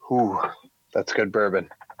Ooh, that's good bourbon.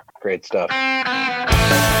 Great stuff. All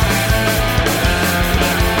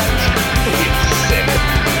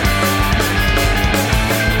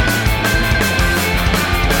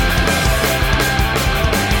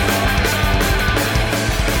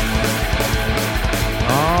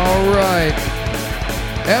right.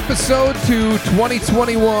 Episode 2,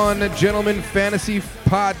 2021, Gentleman Fantasy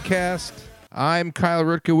Podcast. I'm Kyle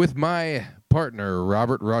Rutka with my partner,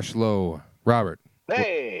 Robert Rushlow. Robert.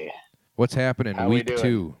 Hey. What's happening week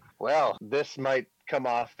 2? Well, this might come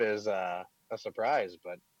off as a surprise,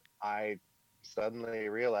 but I suddenly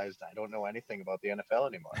realized I don't know anything about the NFL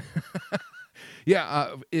anymore.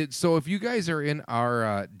 Yeah, so if you guys are in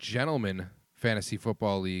our Gentleman Fantasy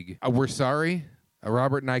Football League, we're sorry.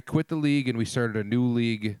 Robert and I quit the league and we started a new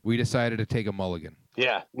league. We decided to take a mulligan.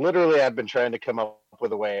 Yeah, literally I've been trying to come up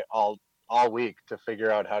with a way all week to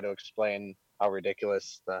figure out how to explain how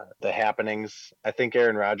ridiculous the happenings. I think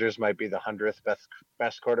Aaron Rodgers might be the 100th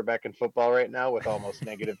best quarterback in football right now with almost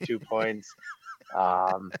negative 2 points.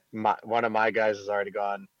 One of my guys has already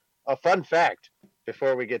gone. A fun fact,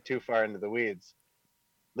 before we get too far into the weeds,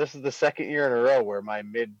 this is the second year in a row where my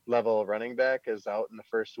mid-level running back is out in the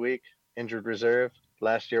first week, injured reserve.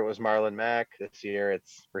 Last year it was Marlon Mack. This year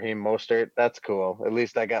it's Raheem Mostert. That's cool. At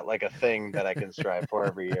least I got like a thing that I can strive for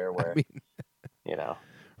every year where,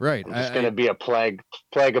 Right. I'm just going to be a plague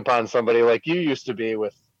upon somebody like you used to be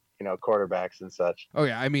with, quarterbacks and such. Oh,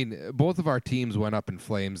 yeah. I mean, both of our teams went up in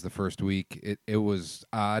flames the first week. It was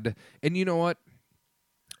odd. And you know what?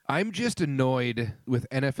 I'm just annoyed with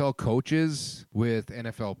NFL coaches, with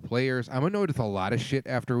NFL players. I'm annoyed with a lot of shit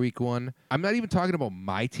after week 1. I'm not even talking about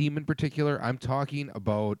my team in particular. I'm talking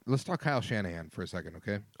about, let's talk Kyle Shanahan for a second,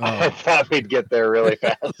 okay? I thought we'd get there really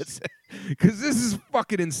fast. Because this is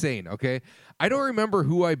fucking insane, okay? I don't remember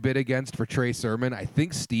who I bid against for Trey Sermon. I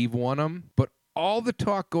think Steve won him. But all the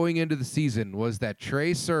talk going into the season was that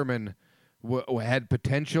Trey Sermon had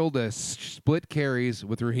potential to split carries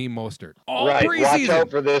with Raheem Mostert. All right, preseason. Watch out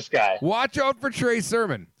for this guy. Watch out for Trey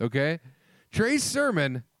Sermon, okay? Trey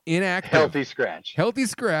Sermon, inactive. Healthy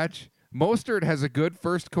scratch. Mostert has a good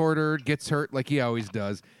first quarter, gets hurt like he always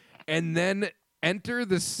does, and then enter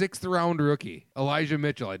the 6th-round rookie, Elijah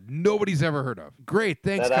Mitchell, nobody's ever heard of. Great,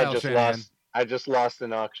 thanks, Kyle Shanahan. I just lost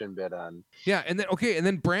an auction bid on. Yeah, and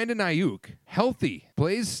then Brandon Ayuk, healthy,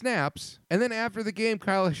 plays snaps, and then after the game,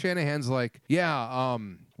 Kyle Shanahan's like,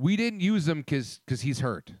 we didn't use him because he's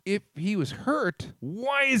hurt. If he was hurt,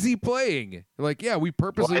 why is he playing? Like, yeah, we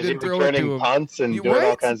purposely didn't throw it to him. Punts and doing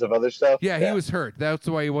all kinds of other stuff. Yeah, he was hurt. That's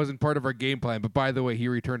why he wasn't part of our game plan. But by the way, he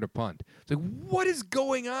returned a punt. It's like, what is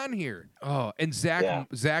going on here? Oh, and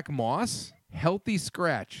Zach Moss, healthy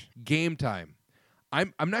scratch, game time.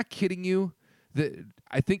 I'm not kidding you.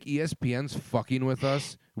 I think ESPN's fucking with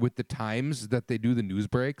us with the times that they do the news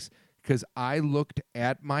breaks, because I looked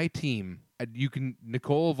at my team.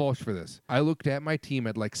 Nicole will vouch for this. I looked at my team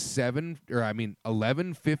at like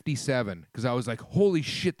 11:57 because I was like, holy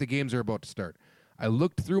shit, the games are about to start. I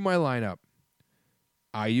looked through my lineup.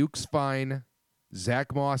 Ayuk's fine.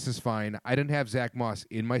 Zach Moss is fine. I didn't have Zach Moss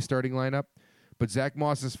in my starting lineup, but Zach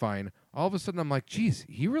Moss is fine. All of a sudden, I'm like, geez,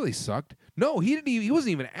 he really sucked. No, he didn't. He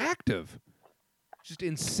wasn't even active. Just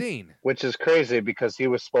insane. Which is crazy because he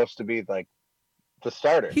was supposed to be like the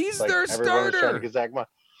starter. He's like, their starter. Trying to get Zach Moss.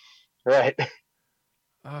 Right.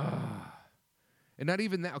 And not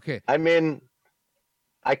even that. Okay. I mean,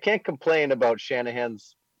 I can't complain about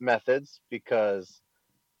Shanahan's methods because,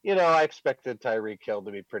 I expected Tyreek Hill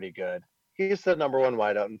to be pretty good. He's the number 1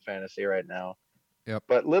 wideout in fantasy right now. Yep.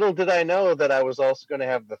 But little did I know that I was also going to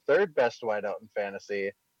have the 3rd best wideout in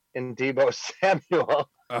fantasy in Deebo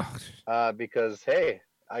Samuel. Because, hey,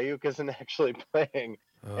 Ayuk isn't actually playing,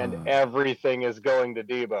 and everything is going to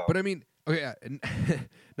Deebo. But, I mean, okay,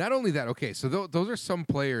 not only that, okay, so those are some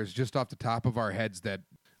players just off the top of our heads that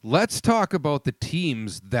 – let's talk about the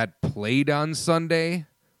teams that played on Sunday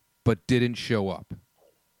but didn't show up.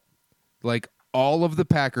 Like, all of the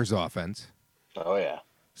Packers offense. Oh, yeah.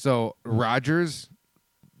 So, Rodgers,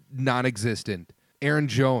 non-existent. Aaron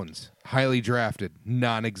Jones, highly drafted,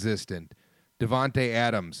 non-existent. Devontae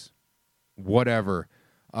Adams, whatever.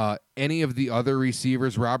 Any of the other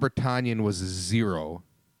receivers, Robert Tonyan was 0.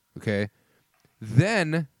 Okay?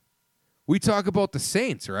 Then we talk about the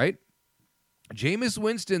Saints, right? Jameis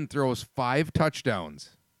Winston throws 5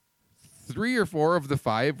 touchdowns. 3 or 4 of the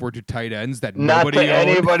 5 were to tight ends that nobody owned.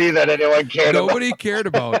 Anybody that anyone cared about. Nobody cared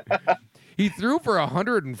about. He threw for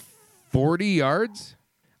 140 yards.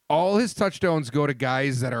 All his touchdowns go to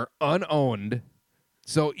guys that are unowned.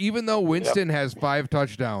 So even though Winston has 5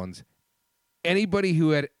 touchdowns, anybody who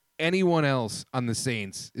had anyone else on the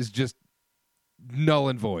Saints is just null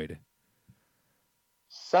and void.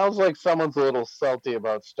 Sounds like someone's a little salty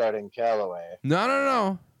about starting Callaway.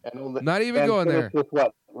 No. And Not even and going finish there. with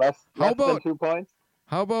what? Less than 2 points?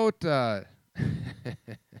 How about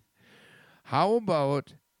how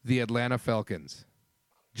about the Atlanta Falcons?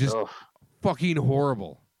 Just Ugh. fucking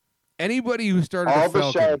horrible. Anybody who started a All the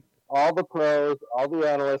Falcon, sharks, all the pros, all the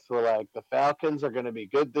analysts were like, the Falcons are going to be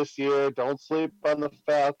good this year. Don't sleep on the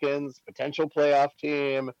Falcons, potential playoff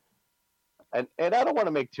team. And I don't want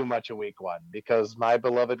to make too much of week one because my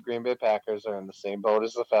beloved Green Bay Packers are in the same boat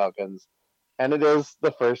as the Falcons. And it is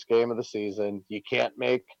the first game of the season. You can't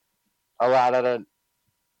make a lot out of,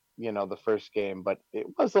 the first game, but it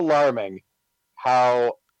was alarming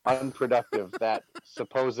how unproductive that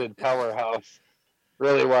supposed powerhouse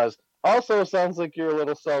really was. Also, sounds like you're a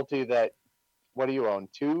little salty that what do you own?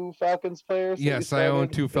 2 Falcons players that you yes, I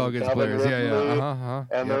own started? 2 In Falcons Calvin players. Yeah. Ridley Uh-huh.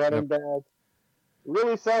 and the running back.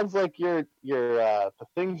 Really sounds like the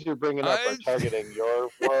things you're bringing up are targeting your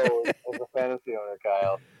woes as a fantasy owner,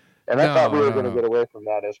 Kyle. And I thought we were going to get away from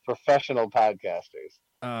that as professional podcasters.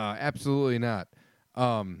 Absolutely not.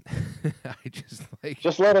 I just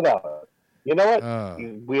let it out. You know what?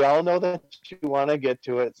 We all know that you want to get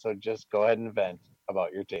to it, so just go ahead and vent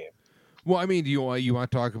about your team. Well, I mean, do you want to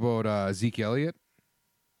talk about Zeke Elliott?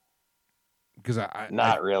 Because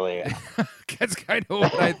not really. That's kind of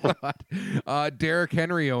what I thought. Derrick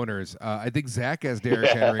Henry owners. I think Zach has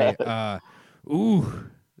Derrick Henry. That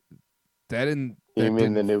didn't. You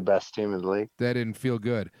mean the new best team in the league? That didn't feel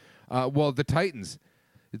good. Well, the Titans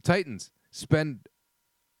spend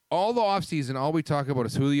all the offseason. All we talk about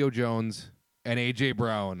is Julio Jones and AJ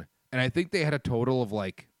Brown, and I think they had a total of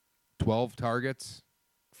like 12 targets,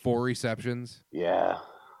 4 receptions. Yeah.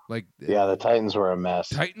 The Titans were a mess.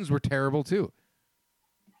 Titans were terrible too.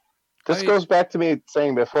 This goes back to me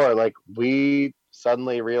saying before, like we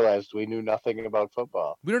suddenly realized we knew nothing about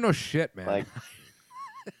football. We don't know shit, man. Like,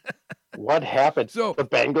 what happened? So the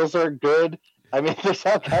Bengals are good. I mean, there's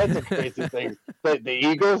all kinds of crazy things. The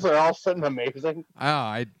Eagles are all of a sudden amazing.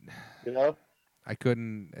 I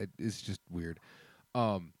couldn't. It's just weird.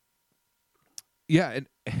 Yeah,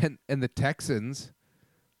 and the Texans,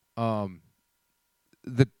 the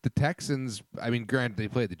Texans, I mean, granted, they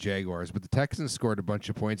played the Jaguars, but the Texans scored a bunch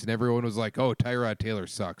of points, and everyone was like, oh, Tyrod Taylor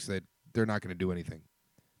sucks. They're not going to do anything.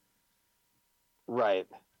 Right.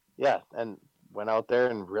 Yeah, and went out there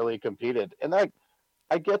and really competed. And I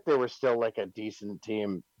get they were still like a decent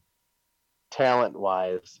team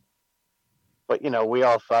talent-wise, but, we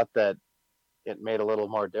all thought that it made a little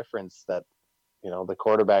more difference that, the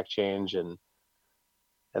quarterback change and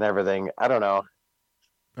everything. I don't know.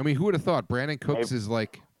 I mean, who would have thought Brandon Cooks is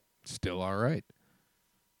like still all right?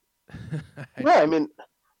 Yeah, I mean,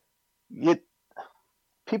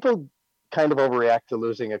 people kind of overreact to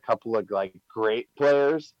losing a couple of like great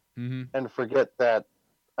players and forget that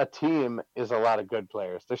a team is a lot of good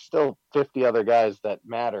players. There's still 50 other guys that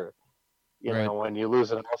matter. You know, when you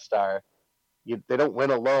lose an all-star, they don't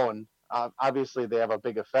win alone. Obviously, they have a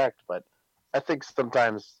big effect, but I think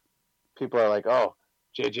sometimes people are like, "Oh,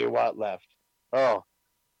 J.J. Watt left. Oh,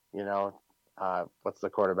 what's the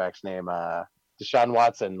quarterback's name? Deshaun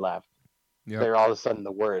Watson left. Yep. They're all of a sudden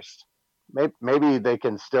the worst. Maybe they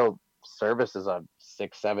can still service as a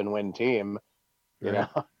 6-7 win team. You know.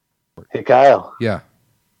 Hey Kyle. Yeah.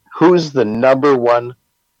 Who's the number 1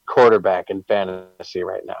 quarterback in fantasy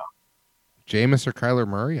right now? Jameis or Kyler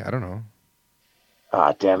Murray? I don't know.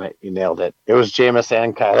 Ah, damn it! You nailed it. It was Jameis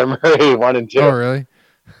and Kyler Murray, 1 and 2. Oh, really?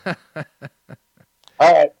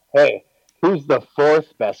 All right. Hey, who's the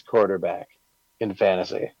 4th best quarterback in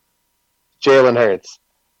fantasy? Jalen Hurts.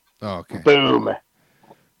 Oh, okay. Boom.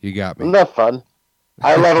 You got me. Isn't that fun?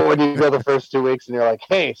 I love it when you go the first 2 weeks and you're like,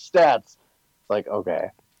 hey, stats. It's like, okay.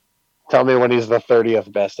 Tell me when he's the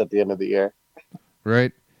 30th best at the end of the year.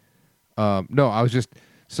 Right. No, I was just...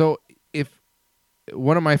 So, if...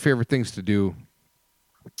 One of my favorite things to do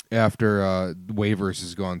after waivers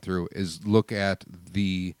has gone through is look at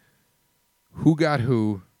the who got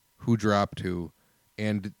who dropped who,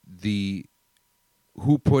 and the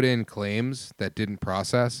who put in claims that didn't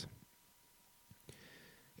process.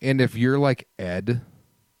 And if you're like Ed,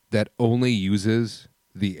 that only uses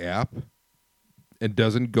the app and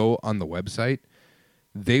doesn't go on the website,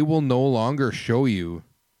 they will no longer show you,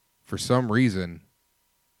 for some reason,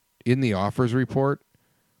 in the offers report,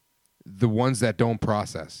 the ones that don't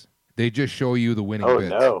process. They just show you the winning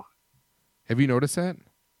bids. Oh, no. Have you noticed that?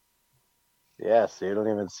 Yeah, so you don't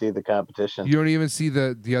even see the competition. You don't even see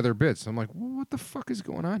the other bids. So I'm like, well, what the fuck is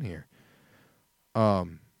going on here?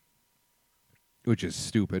 Which is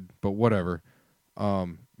stupid, but whatever.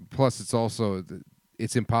 Plus, it's also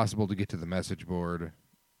it's impossible to get to the message board,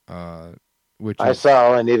 which I is saw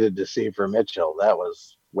all I needed to see for Mitchell. That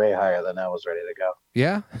was way higher than I was ready to go.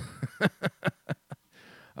 yeah.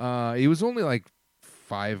 He was only like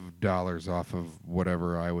 $5 off of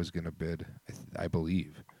whatever I was gonna bid. I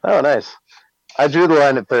believe. Oh, nice. I drew the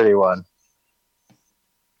line at 31.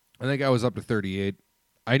 I think I was up to 38.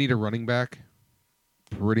 I need a running back,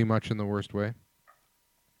 pretty much in the worst way.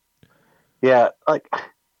 Yeah, like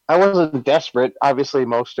I wasn't desperate. Obviously,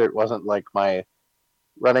 Mostert wasn't like my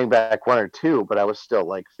running back 1 or 2, but I was still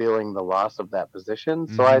like feeling the loss of that position.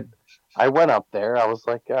 So I went up there. I was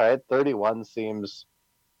like, all right, 31 seems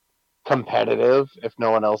competitive if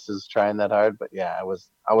no one else is trying that hard. But yeah,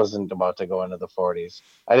 I wasn't about to go into the 40s.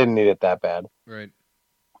 I didn't need it that bad. Right.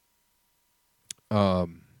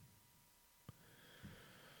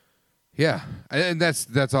 Yeah, and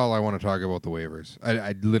that's all I want to talk about the waivers.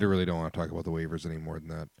 I literally don't want to talk about the waivers any more than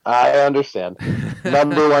that. I understand.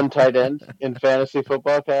 Number 1 tight end in fantasy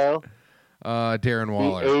football, Kyle. Darren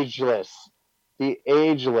Waller. The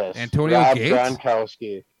ageless Antonio Rob Gates?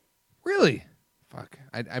 Gronkowski. Really? Fuck.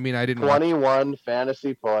 I mean, I didn't 21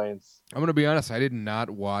 fantasy points. I'm going to be honest. I did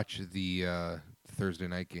not watch the Thursday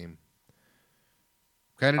night game.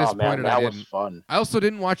 Kind of disappointed that I didn't. Was fun. I also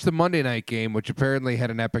didn't watch the Monday night game, which apparently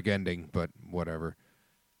had an epic ending, but whatever.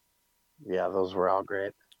 Yeah, those were all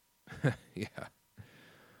great. Yeah.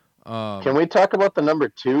 Can we talk about the number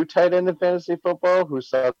 2 tight end in fantasy football who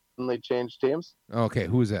suddenly changed teams? Okay,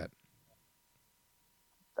 who is that?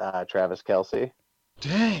 Travis Kelce.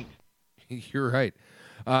 Dang. You're right.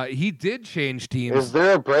 He did change teams. Is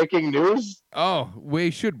there a breaking news? Oh,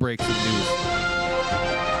 we should break some news.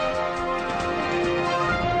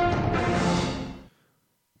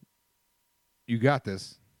 You got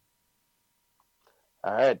this.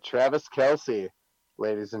 All right, Travis Kelce,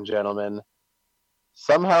 ladies and gentlemen,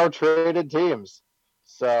 somehow traded teams.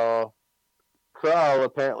 So Kroll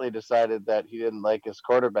apparently decided that he didn't like his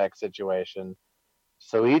quarterback situation.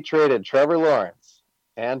 So he traded Trevor Lawrence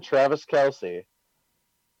and Travis Kelce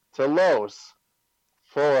to Los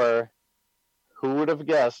for, who would have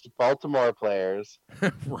guessed, Baltimore players,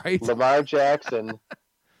 right? Lamar Jackson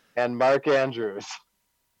and Mark Andrews.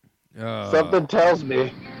 Something tells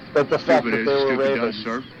me that the fact that they were Ravens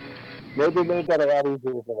maybe made that a lot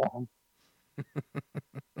easier for them.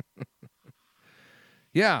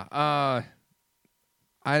 Yeah,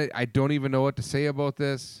 I don't even know what to say about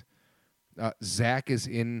this. Zach is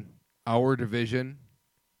in our division.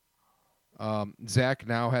 Zach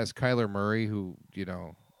now has Kyler Murray, who, you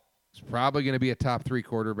know, is probably going to be a top 3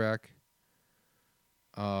 quarterback.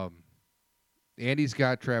 Andy's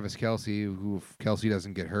got Travis Kelce, who, if Kelce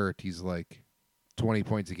doesn't get hurt, he's like 20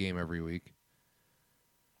 points a game every week.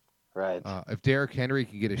 Right. If Derrick Henry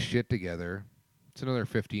can get his shit together, it's another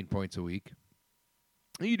 15 points a week.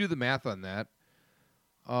 You do the math on that.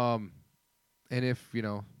 And if, you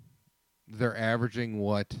know, they're averaging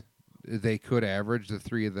what they could average, the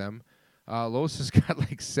 3 of them, Los has got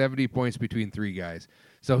like 70 points between 3 guys.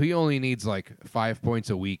 So he only needs like 5 points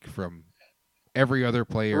a week from every other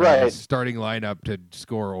player in his starting lineup to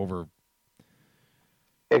score over.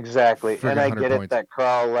 Exactly. And I get points. It that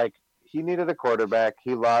Kroll, like, he needed a quarterback.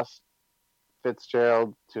 He lost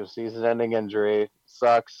Fitzgerald to a season-ending injury.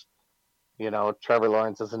 Sucks. You know, Trevor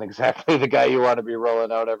Lawrence isn't exactly the guy you want to be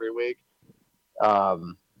rolling out every week.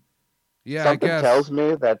 Yeah, something tells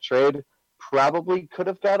me that trade probably could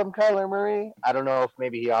have got him Kyler Murray. I don't know if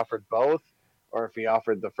maybe he offered both or if he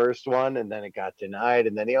offered the first one and then it got denied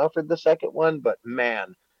and then he offered the second one. But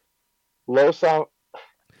man, Los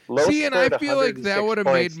See, and I feel like that would have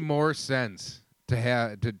points. made more sense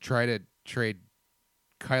to try to trade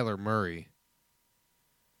Kyler Murray.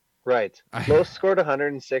 Right. Los scored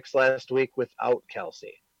 106 last week without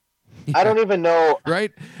Kelce. Yeah. I don't even know.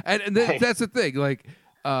 Right? And that's the thing. Like,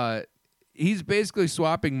 he's basically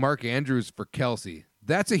swapping Mark Andrews for Kelce.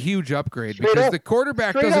 That's a huge upgrade because the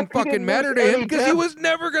quarterback doesn't fucking matter to him because he was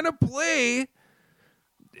never going to play.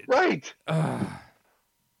 Right.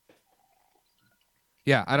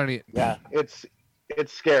 Yeah, I don't need. Yeah, it's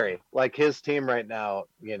scary. Like his team right now,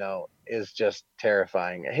 you know, is just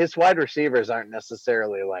terrifying. His wide receivers aren't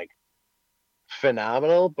necessarily like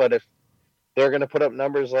phenomenal, but if they're going to put up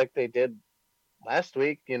numbers like they did last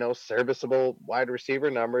week, you know, serviceable wide receiver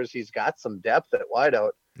numbers, he's got some depth at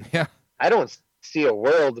wideout. Yeah, I don't see a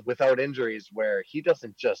world without injuries where he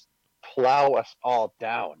doesn't just plow us all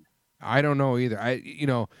down. I don't know either.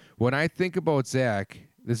 When I think about Zach,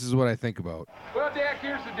 this is what I think about. Well, Dak,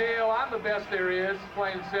 here's the deal. I'm the best there is,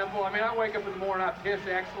 plain and simple. I mean, I wake up in the morning, I piss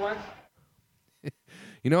excellence.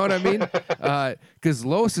 You know what I mean? Because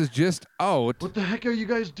Los is just out. What the heck are you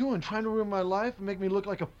guys doing? Trying to ruin my life and make me look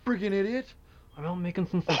like a friggin' idiot? I'm out making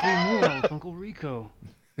some sweet moolah with Uncle Rico.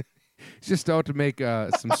 He's just out to make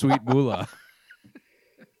some sweet moolah.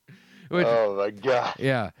 Which, Oh my god.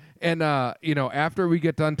 yeah. And, after we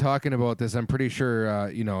get done talking about this, I'm pretty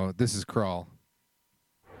sure, this is Crawl.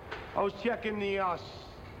 I was checking the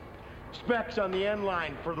specs on the end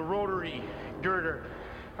line for the rotary girder.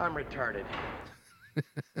 I'm retarded.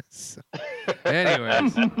 So,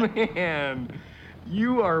 anyways. Man,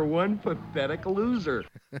 you are one pathetic loser.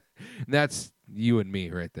 That's you and me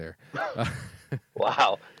right there.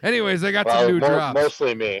 Wow. Anyways, I got some new drops.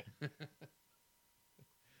 Mostly me.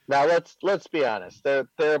 Now let's be honest. They're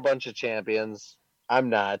a bunch of champions. I'm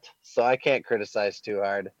not, so I can't criticize too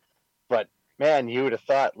hard. But man, you would have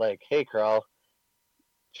thought like, hey, Carl,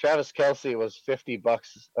 Travis Kelce was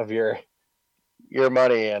 $50 of your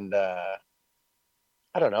money, and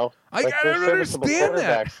I don't know. I like, don't understand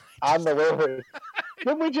that. On the waivers.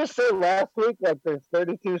 Didn't we just say last week like there's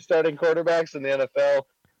 32 starting quarterbacks in the NFL?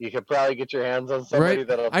 You could probably get your hands on somebody Right?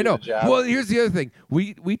 that'll do I know. the job. Well, here's the other thing.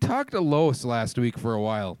 We talked to Lois last week for a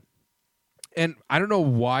while. And I don't know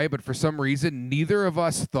why, but for some reason, neither of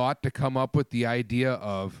us thought to come up with the idea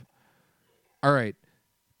of, all right,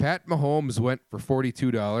 Pat Mahomes went for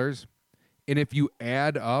 $42. And if you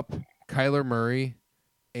add up Kyler Murray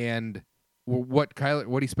and what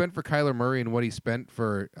he spent for Kyler Murray and what he spent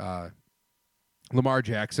for Lamar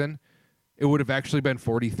Jackson, it would have actually been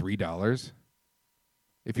 $43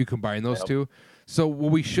 if you combine those two. So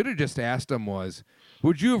what we should have just asked him was,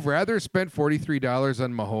 would you have rather spent $43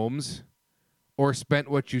 on Mahomes or spent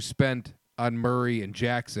what you spent on Murray and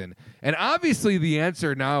Jackson? And obviously the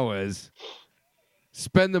answer now is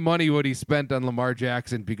spend the money what he spent on Lamar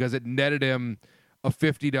Jackson because it netted him a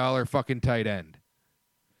 $50 fucking tight end.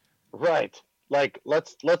 Right. Like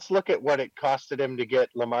let's look at what it costed him to get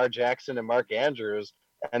Lamar Jackson and Mark Andrews,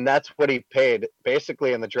 and that's what he paid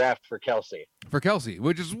basically in the draft for Kelce. For Kelce,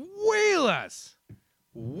 which is way less.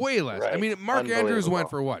 Way less. Right. I mean, Mark Andrews went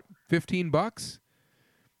for what? $15?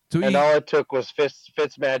 So and all it took was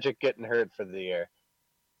Fitzmagic getting hurt for the year.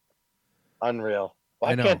 Unreal.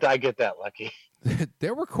 Why can't I get that lucky?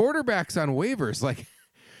 There were quarterbacks on waivers. Like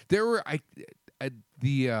there were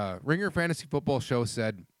the Ringer Fantasy Football Show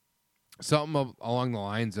said something along the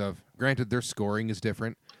lines of, granted their scoring is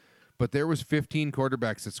different, but there was 15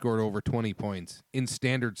 quarterbacks that scored over 20 points in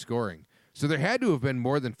standard scoring. So there had to have been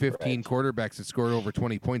more than 15 quarterbacks that scored over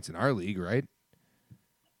 20 points in our league, right?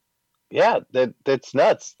 Yeah, that's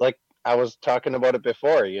nuts. Like I was talking about it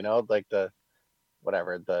before, like the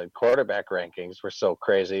quarterback rankings were so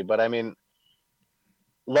crazy. But I mean,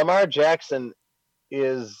 Lamar Jackson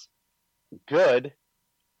is good,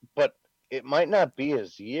 but it might not be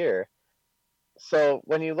his year. So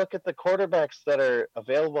when you look at the quarterbacks that are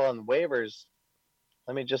available on waivers,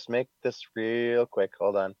 let me just make this real quick.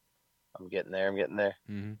 Hold on. I'm getting there.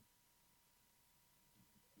 Mm-hmm.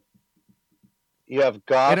 You have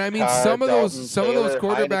Goff, and I mean Carr, some of those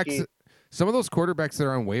quarterbacks, Heineke. some of those quarterbacks that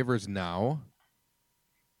are on waivers now,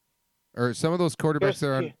 or some of those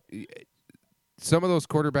quarterbacks some of those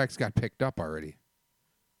quarterbacks got picked up already.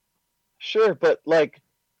 Sure, but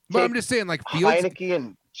I'm just saying, like Fields, Heineke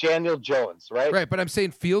and Daniel Jones, right? Right, but I'm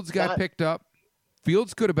saying Fields got picked up.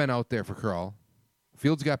 Fields could have been out there for Carl.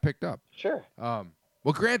 Fields got picked up. Sure.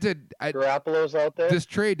 Well, granted, Garoppolo's out there. This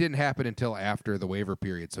trade didn't happen until after the waiver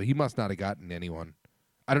period, so he must not have gotten anyone.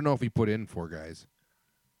 I don't know if he put in 4 guys.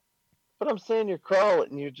 But I'm saying you're Carl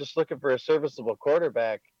and you're just looking for a serviceable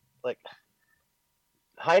quarterback. Like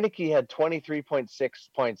Heineke had 23.6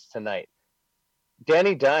 points tonight.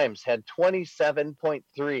 Danny Dimes had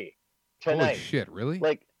 27.3 tonight. Holy shit, really?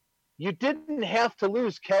 Like, you didn't have to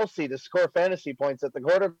lose Kelce to score fantasy points at the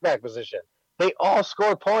quarterback position. They all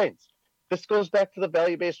score points. This goes back to the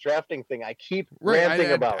value-based drafting thing I keep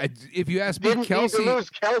ranting about. If you ask me, Didn't need to lose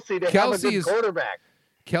Kelce to have a good quarterback.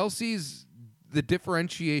 Kelce's the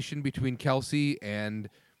differentiation between Kelce and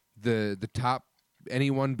the top,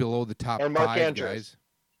 anyone below the top and Mark 5 Andrews. guys.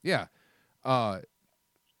 Yeah.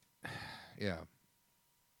 Yeah.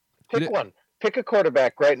 Pick one. Pick a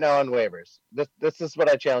quarterback right now on waivers. This is what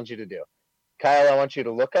I challenge you to do. Kyle, I want you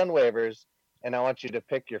to look on waivers, and I want you to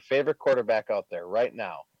pick your favorite quarterback out there right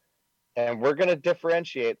now. And we're going to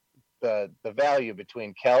differentiate the value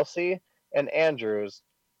between Kelce and Andrews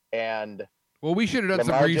and well, we should have done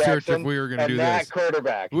Lamar some research Jackson if we were going to do that this.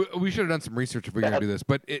 Quarterback. We should have done some research if we were going to do this.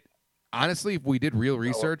 But honestly, if we did real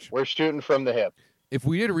research, we're shooting from the hip. If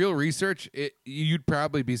we did real research, you'd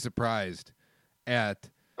probably be surprised at.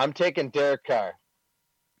 I'm taking Derek Carr.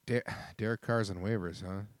 Derek Carr's on waivers,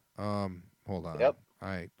 huh? Hold on. Yep.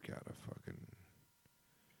 I gotta fucking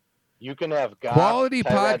You can have Goff, quality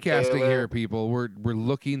Tyrod podcasting Taylor, here, people. We're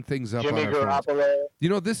looking things up Jimmy on our phones. Garoppolo. You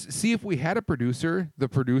know this. See, if we had a producer, the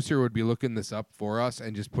producer would be looking this up for us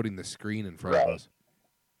and just putting the screen in front of us.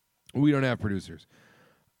 We don't have producers.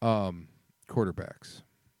 Quarterbacks.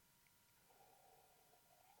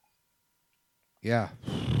 Yeah.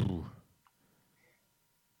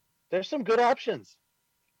 There's some good options.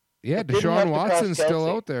 Yeah, It didn't have Deshaun to cost Watson's still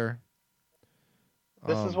Kelsey. out there.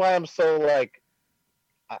 This is why I'm so like,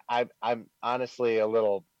 I'm honestly a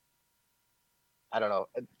little, I don't know,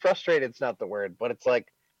 frustrated's not the word, but it's like,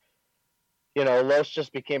 Los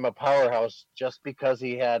just became a powerhouse just because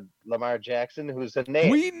he had Lamar Jackson, who's a name.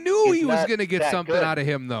 We knew he was not going to get that something good. out of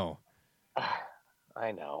him, though.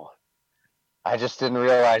 I know. I just didn't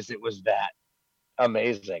realize it was that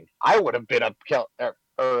amazing. I would have bid up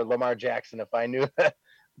or Lamar Jackson if I knew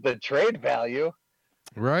the trade value.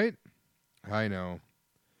 Right? I know.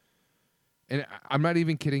 And I'm not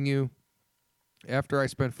even kidding you. After I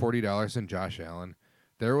spent $40 on Josh Allen,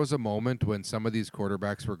 there was a moment when some of these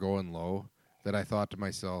quarterbacks were going low that I thought to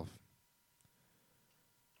myself,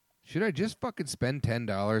 should I just fucking spend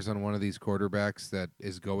 $10 on one of these quarterbacks that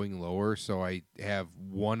is going lower so I have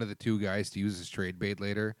one of the two guys to use as trade bait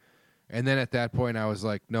later? And then at that point, I was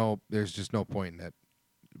like, no, there's just no point in it.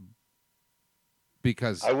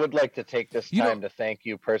 Because I would like to take this time to thank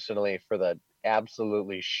you personally for the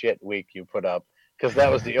absolutely shit week you put up, because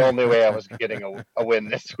that was the only way I was getting a win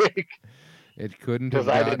this week. It couldn't have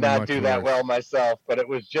because I did not much do that worse. well myself, but it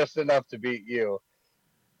was just enough to beat you.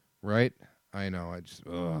 Right? I know. I just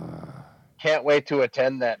can't wait to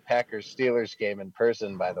attend that Packers-Steelers game in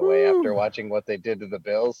person, by the way, after watching what they did to the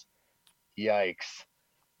Bills. Yikes.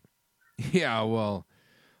 Yeah, well,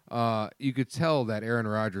 you could tell that Aaron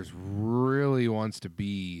Rodgers really wants to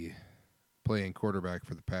be playing quarterback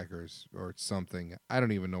for the Packers or something. I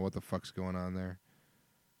don't even know what the fuck's going on there.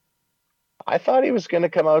 I thought he was going to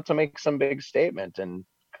come out to make some big statement, and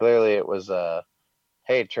clearly it was,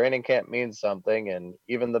 hey, training camp means something, and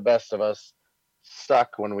even the best of us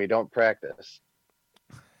suck when we don't practice.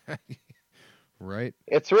 Right?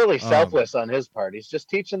 It's really selfless on his part. He's just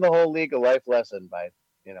teaching the whole league a life lesson by,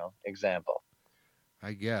 example.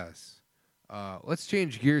 I guess. Let's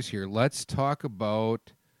change gears here. Let's talk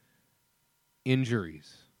about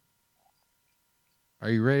injuries. Are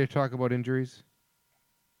you ready to talk about injuries?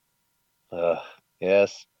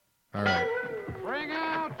 Yes. All right. Bring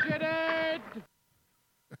out Janet!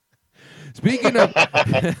 Speaking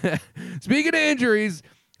of injuries,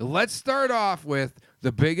 let's start off with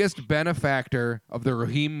the biggest benefactor of the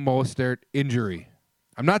Raheem Mostert injury.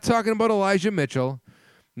 I'm not talking about Elijah Mitchell.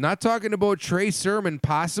 I'm not talking about Trey Sermon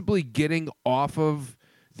possibly getting off of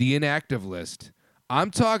the inactive list. I'm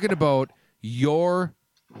talking about your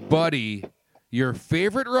buddy, your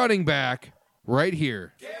favorite running back, right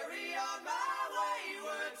here.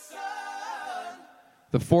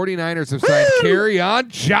 The 49ers have signed Kerryon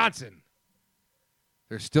Johnson.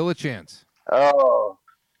 There's still a chance. Oh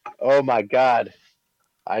my God.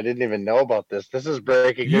 I didn't even know about this. This is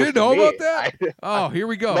breaking news. You didn't know to me. about that? Oh, here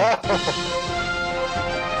we go. No.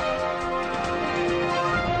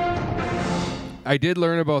 I did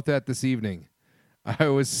learn about that this evening. I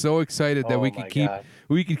was so excited that we could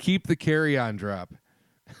keep the carry-on drop.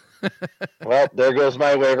 Well, there goes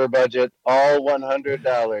my waiver budget. All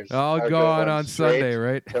 $100. All gone on Sunday,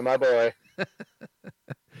 right? To my boy.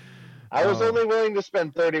 I was only willing to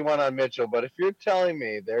spend $31 on Mitchell, but if you're telling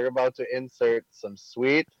me they're about to insert some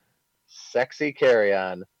sweet, sexy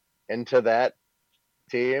carry-on into that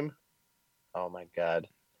team, oh my God.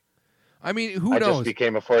 I mean, who knows? I just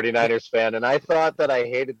became a 49ers fan, and I thought that I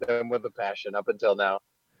hated them with a passion up until now.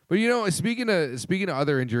 But speaking of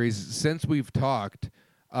other injuries, since we've talked,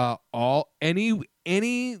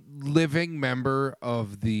 any living member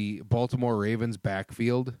of the Baltimore Ravens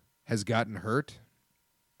backfield has gotten hurt.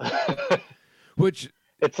 Which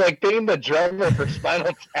it's like being the drummer for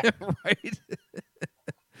Spinal Tap. Right?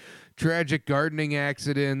 Tragic gardening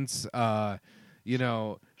accidents,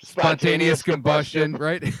 spontaneous combustion,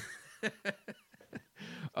 right?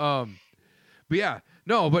 But yeah,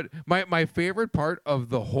 no, but my favorite part of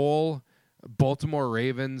the whole Baltimore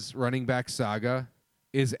Ravens running back saga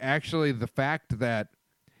is actually the fact that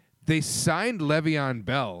they signed Le'Veon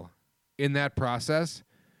Bell in that process.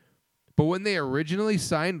 But when they originally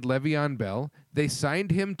signed Le'Veon Bell, they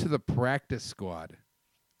signed him to the practice squad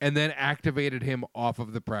and then activated him off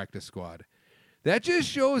of the practice squad. That just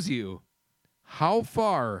shows you how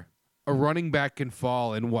far a running back can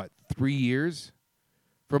fall in, 3 years?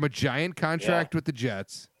 From a giant contract with the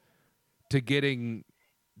Jets to getting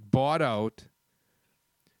bought out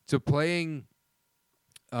to playing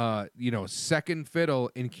second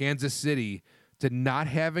fiddle in Kansas City to not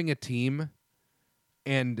having a team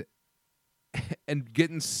and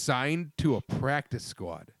getting signed to a practice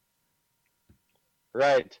squad.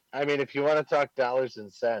 Right. I mean, if you want to talk dollars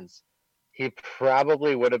and cents, he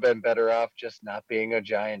probably would have been better off just not being a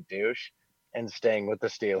giant douche and staying with the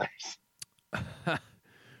Steelers.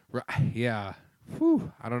 Right, yeah.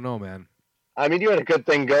 Whew, I don't know, man. I mean, you had a good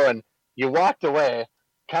thing going. You walked away.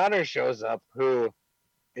 Connor shows up, who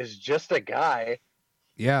is just a guy,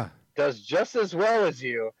 Yeah. does just as well as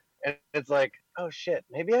you. And it's like, oh, shit,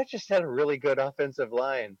 maybe I just had a really good offensive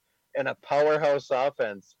line and a powerhouse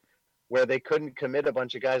offense where they couldn't commit a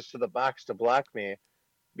bunch of guys to the box to block me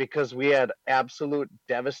because we had absolute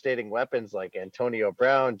devastating weapons like Antonio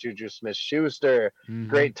Brown, Juju Smith-Schuster,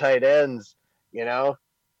 great tight ends,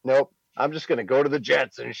 Nope. I'm just going to go to the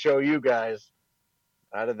Jets and show you guys.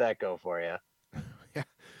 How did that go for you?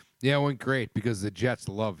 Yeah, it went great because the Jets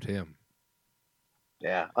loved him.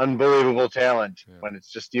 Yeah, unbelievable talent when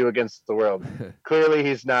it's just you against the world. Clearly,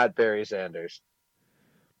 he's not Barry Sanders.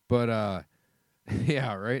 But,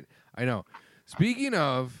 yeah, right? I know. Speaking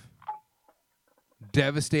of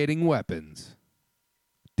devastating weapons,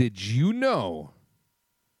 did you know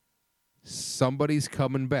somebody's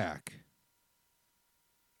coming back?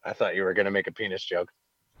 I thought you were going to make a penis joke.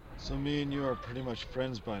 So me and you are pretty much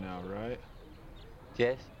friends by now, right?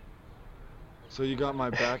 Yes. So you got my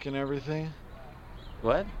back and everything?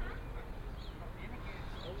 What?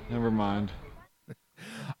 Never mind.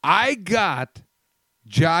 I got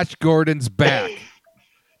Josh Gordon's back.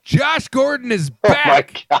 Josh Gordon is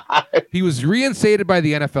back. Oh my God. He was reinstated by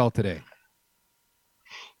the NFL today.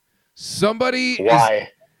 Somebody's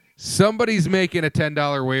making a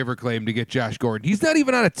 $10 waiver claim to get Josh Gordon. He's not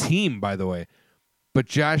even on a team, by the way. But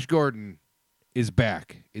Josh Gordon is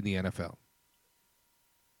back in the NFL.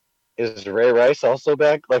 Is Ray Rice also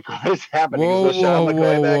back? Like, what is happening? Whoa, is LaShawn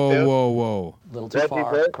McCoy back too? whoa. Little too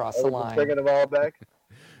far, cross the line. Bringing them all back.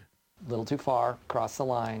 Little too far, cross the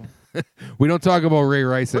line. We don't talk about Ray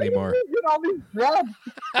Rice anymore. Get all these jobs.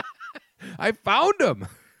 I found him.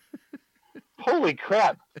 Holy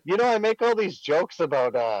crap. I make all these jokes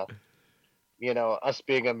about, us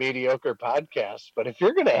being a mediocre podcast, but if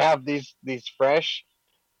you're going to have these fresh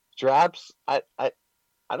drops, I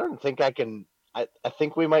don't think I can. I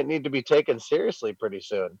think we might need to be taken seriously pretty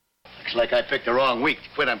soon. Looks like I picked the wrong week to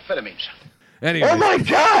quit amphetamines. Anyway. Oh my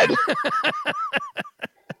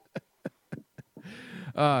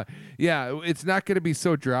God! Yeah, it's not going to be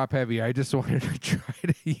so drop heavy. I just wanted to try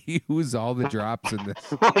to use all the drops in this.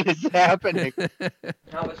 What is happening?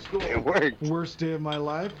 How was school? It worked. Worst day of my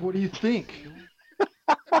life? What do you think?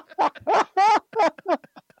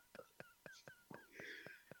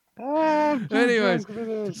 Anyways,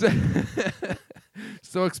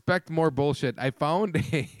 so expect more bullshit. I found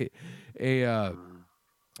a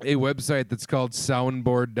website that's called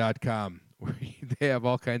soundboard.com where they have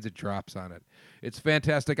all kinds of drops on it. It's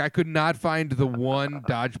fantastic. I could not find the one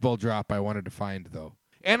dodgeball drop I wanted to find, though.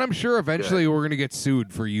 And I'm sure eventually we're going to get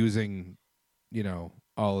sued for using,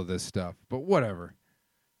 all of this stuff. But whatever.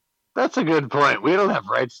 That's a good point. We don't have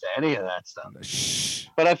rights to any of that stuff. Shh.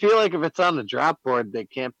 But I feel like if it's on the drop board, they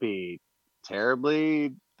can't be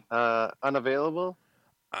terribly unavailable.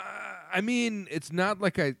 I mean, it's not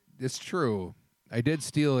like it's true. I did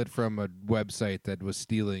steal it from a website that was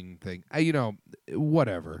stealing things.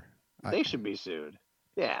 Whatever. They should be sued.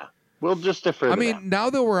 Yeah. We'll just defer to them. Now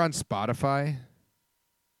that we're on Spotify,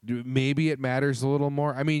 maybe it matters a little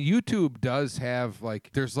more. I mean, YouTube does have,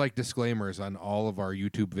 there's, disclaimers on all of our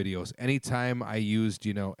YouTube videos. Anytime I used,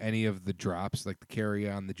 any of the drops, like the Carry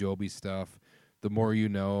On, the Joby stuff, the More You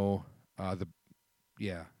Know, a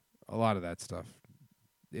lot of that stuff.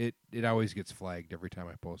 It always gets flagged every time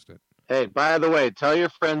I post it. Hey, by the way, tell your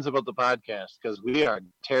friends about the podcast because we are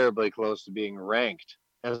terribly close to being ranked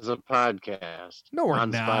as a podcast. No, we're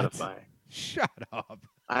on not. Spotify. Shut up.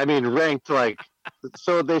 I mean, ranked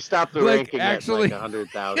so they stopped the ranking actually, at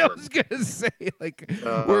 100,000. I was gonna say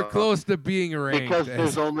we're close to being ranked because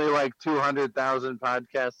there's only 200,000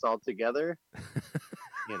 podcasts altogether.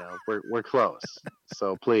 We're close.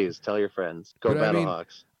 So please tell your friends. Go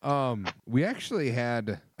Battlehawks. We actually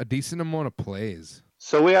had a decent amount of plays.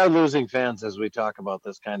 So we are losing fans as we talk about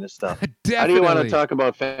this kind of stuff. Definitely. How do you want to talk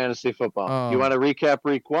about fantasy football? Do you want to recap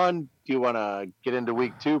week 1? Do you want to get into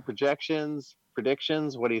week 2 projections?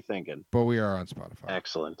 predictions? What are you thinking? But we are on Spotify.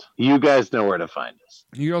 Excellent. You guys know where to find us.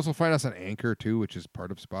 You can also find us on Anchor, too, which is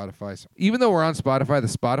part of Spotify. So even though we're on Spotify, the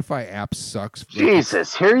Spotify app sucks.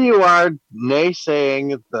 Jesus, here you are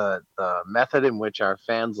naysaying the method in which our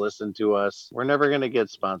fans listen to us. We're never going to get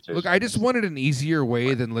sponsors. Look, I just wanted an easier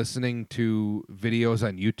way than listening to videos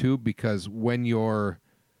on YouTube, because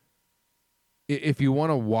if you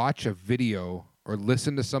want to watch a video or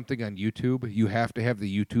listen to something on YouTube, you have to have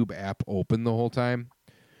the YouTube app open the whole time.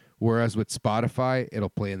 Whereas with Spotify, it'll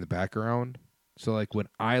play in the background. So like when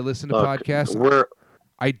I listen to podcasts,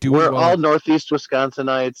 we're all Northeast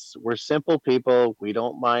Wisconsinites. We're simple people. We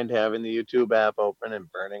don't mind having the YouTube app open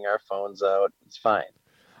and burning our phones out. It's fine.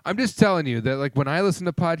 I'm just telling you that, like, when I listen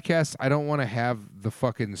to podcasts, I don't want to have the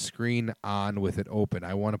fucking screen on with it open.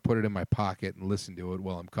 I want to put it in my pocket and listen to it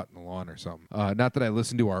while I'm cutting the lawn or something. Not that I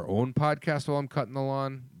listen to our own podcast while I'm cutting the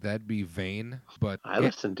lawn. That'd be vain. But I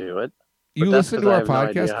listen to it. You listen to our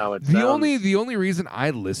podcast? No, the only reason I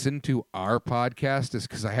listen to our podcast is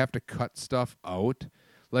because I have to cut stuff out.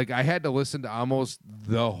 Like, I had to listen to almost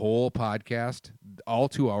the whole podcast, all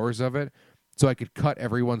 2 hours of it, so I could cut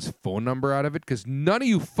everyone's phone number out of it, because none of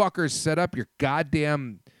you fuckers set up your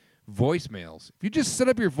goddamn voicemails. If you just set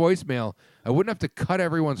up your voicemail, I wouldn't have to cut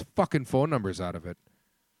everyone's fucking phone numbers out of it.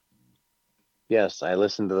 Yes, I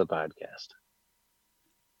listen to the podcast.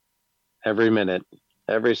 Every minute,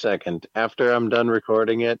 every second. After I'm done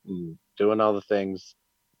recording it and doing all the things,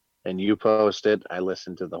 and you post it, I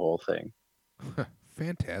listen to the whole thing.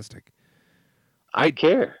 Fantastic. I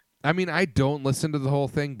care. I mean, I don't listen to the whole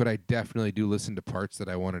thing, but I definitely do listen to parts that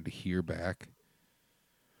I wanted to hear back.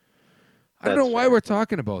 I don't know why we're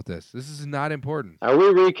talking about this. This is not important. Are we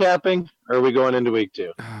recapping, or are we going into week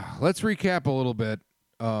 2? Let's recap a little bit.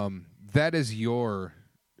 That is your...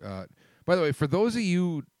 by the way, for those of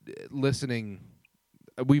you listening,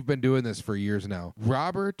 we've been doing this for years now.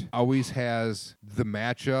 Robert always has the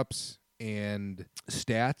matchups and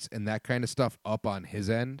stats and that kind of stuff up on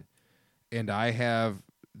his end, and I have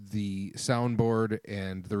the soundboard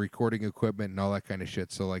and the recording equipment and all that kind of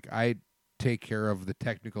shit. So like I take care of the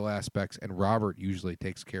technical aspects, and Robert usually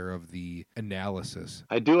takes care of the analysis.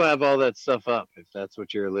 I do have all that stuff up, if that's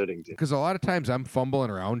what you're alluding to. Because a lot of times I'm fumbling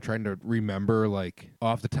around trying to remember, like,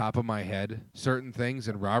 off the top of my head certain things,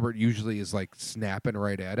 and Robert usually is like snapping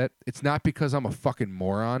right at it. It's not because I'm a fucking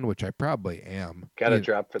moron, which I probably am. Got a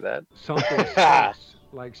drop for that. Something sauce,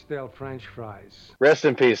 like stale French fries. Rest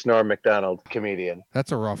in peace, Norm Mcdonald, comedian.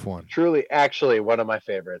 That's a rough one. Truly, actually, one of my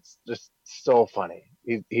favorites. Just so funny.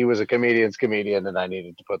 He was a comedian's comedian, and I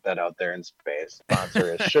needed to put that out there in space.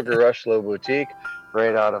 Sponsor is Sugar Rush Low Boutique,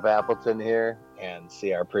 right out of Appleton here, and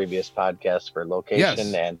see our previous podcast for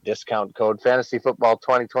location and discount code Fantasy Football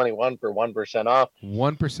 2021 for 1% off.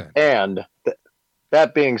 1%. And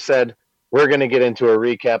that being said, we're going to get into a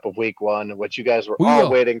recap of week 1, which you guys were all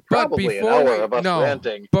waiting probably an hour of us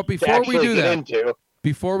ranting. But before we do that, into.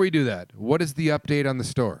 Before we do that, what is the update on the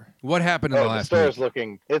store? What happened in the last week?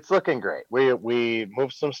 It's looking great. We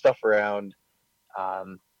moved some stuff around.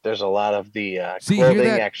 There's a lot of the clothing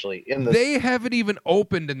actually in the... They haven't even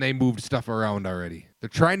opened and they moved stuff around already. They're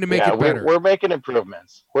trying to make it better. We're making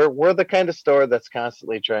improvements. We're the kind of store that's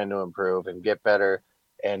constantly trying to improve and get better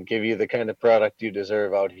and give you the kind of product you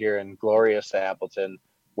deserve out here in glorious Appleton,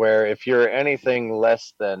 where if you're anything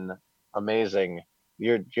less than amazing,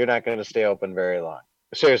 you're not going to stay open very long.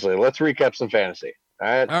 Seriously, let's recap some fantasy. All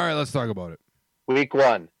right, let's talk about it. Week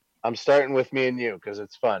 1. I'm starting with me and you because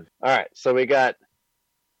it's fun. All right, so we got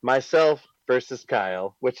myself versus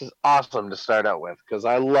Kyle, which is awesome to start out with because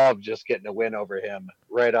I love just getting a win over him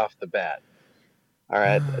right off the bat. All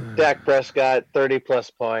right, Dak Prescott,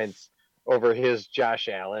 30-plus points over his Josh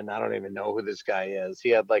Allen. I don't even know who this guy is. He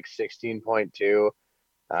had like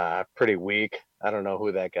 16.2, pretty weak. I don't know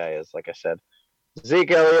who that guy is, like I said.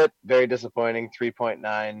 Zeke Elliott, very disappointing,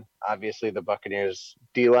 3.9. Obviously, the Buccaneers'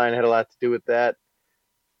 D-line had a lot to do with that.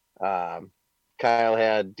 Kyle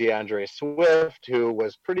had DeAndre Swift, who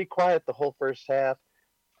was pretty quiet the whole first half.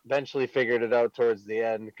 Eventually figured it out towards the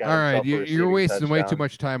end. All right, you're wasting way too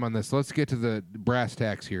much time on this. Let's get to the brass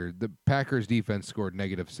tacks here. The Packers' defense scored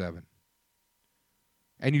 -7.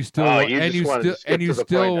 And you still won. And you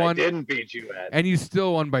still won. I didn't beat you at. And you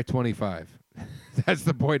still won by 25. That's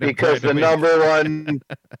the point. Because the number one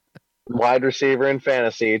wide receiver in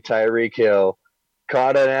fantasy, Tyreek Hill,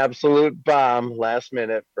 caught an absolute bomb last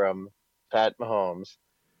minute from Pat Mahomes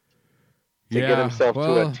to get himself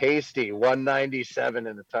to a tasty 197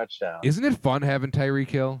 and a touchdown. Isn't it fun having Tyreek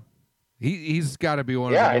Hill? He's got to be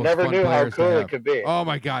one of the most I never fun knew how players cool to it have. could be. Oh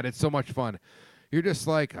my God, it's so much fun. You're just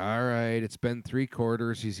like, all right, it's been 3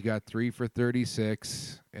 quarters. He's got 3 for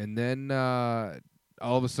 36. And then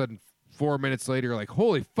all of a sudden, 4 minutes later, you're like,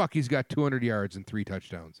 holy fuck, he's got 200 yards and 3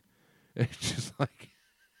 touchdowns. It's just like,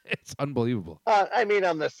 it's unbelievable. I mean,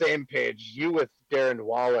 on the same page, you with Darren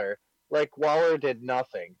Waller. Like, Waller did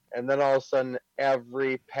nothing. And then all of a sudden,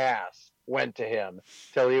 every pass went to him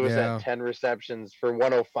till he was at 10 receptions for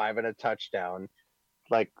 105 and a touchdown.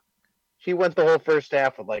 Like, he went the whole first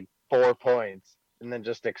half with like 4 points and then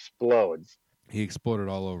just explodes. He exploded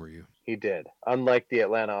all over you. He did. Unlike the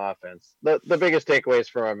Atlanta offense. The biggest takeaways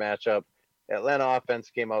from our matchup, Atlanta offense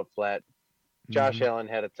came out flat. Josh Allen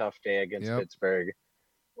had a tough day against Pittsburgh.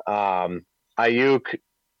 Ayuk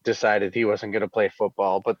decided he wasn't going to play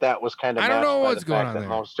football, but that was kind of I don't know by what's the going fact on that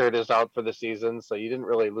there. Mostert is out for the season, so you didn't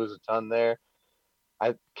really lose a ton there.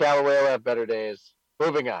 Callaway will have better days.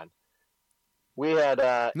 Moving on. We had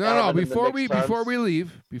before we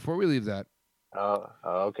leave that.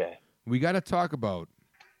 Okay. We got to talk about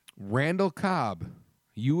Randall Cobb.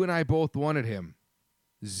 You and I both wanted him.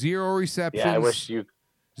 0 receptions. Yeah, I wish you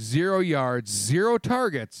 0 yards, 0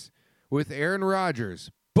 targets with Aaron Rodgers.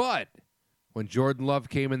 But when Jordan Love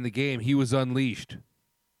came in the game, he was unleashed.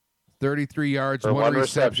 33 yards, For 1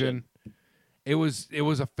 reception. It was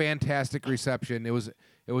a fantastic reception. It was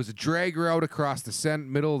a drag route across the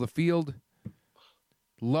middle of the field.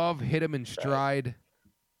 Love hit him in stride.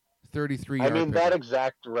 33 yards. I mean, that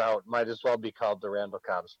exact route might as well be called the Randall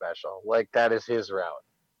Cobb special. Like, that is his route.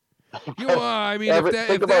 I mean,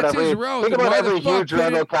 if that's his route, think then about why every the fuck huge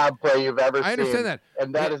Randall Cobb play you've ever seen. I understand that.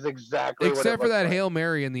 And that is exactly what except for that like. Hail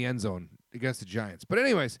Mary in the end zone against the Giants. But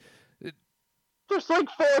anyways, there's like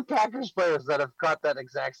 4 Packers players that have caught that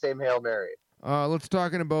exact same Hail Mary. Let's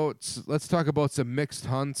talk about some mixed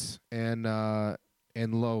hunts and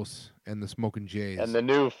Los and the Smoking Jays. And the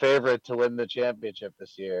new favorite to win the championship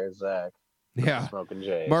this year is Zach. Yeah, Smoking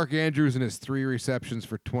Jays. Mark Andrews and his 3 receptions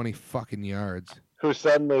for 20 fucking yards. Who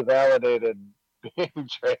suddenly validated being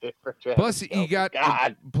traded for Plus he got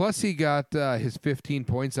God. His 15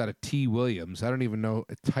 points out of T. Williams. I don't even know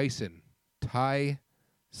Ty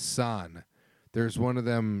Son. There's one of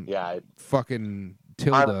them. Yeah, fucking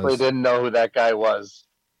tildas. Honestly, didn't know who that guy was,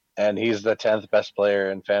 and he's the 10th best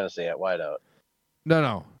player in fantasy at wideout.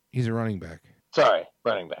 No, he's a running back. Sorry,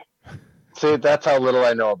 running back. See, that's how little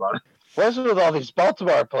I know about it. What's with all these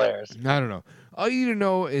Baltimore players? I don't know. All you need to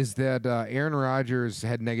know is that Aaron Rodgers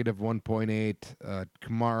had negative 1.8.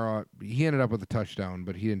 Kamara, he ended up with a touchdown,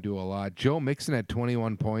 but he didn't do a lot. Joe Mixon had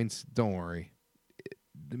 21 points. Don't worry.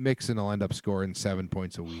 Mixon will end up scoring 7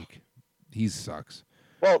 points a week. He sucks.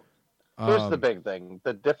 Well, here's the big thing.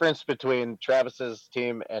 The difference between Travis's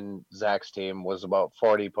team and Zach's team was about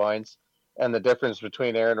 40 points. And the difference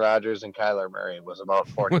between Aaron Rodgers and Kyler Murray was about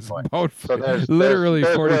 40 points. So there's literally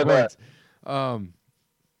 40 points.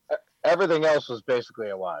 Everything else was basically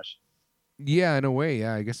a wash. Yeah, in a way,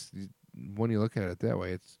 yeah. I guess when you look at it that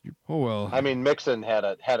way, it's well. I mean, Mixon had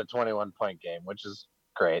a 21-point game, which is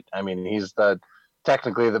great. I mean, he's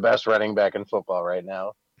technically the best running back in football right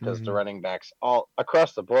now because the running backs all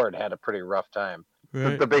across the board had a pretty rough time.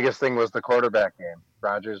 Right. The biggest thing was the quarterback game.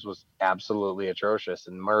 Rodgers was absolutely atrocious,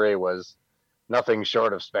 and Murray was nothing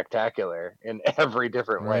short of spectacular in every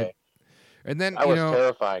different way. And then that was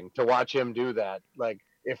terrifying to watch him do that. Like,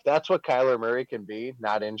 if that's what Kyler Murray can be,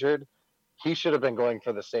 not injured, he should have been going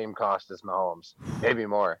for the same cost as Mahomes, maybe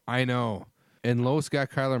more. I know. And Lowe's got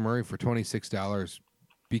Kyler Murray for $26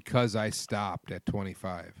 because I stopped at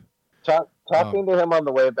 25. Talking to him on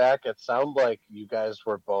the way back, it sounded like you guys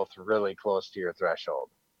were both really close to your threshold.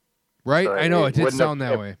 Right? So I know. It did sound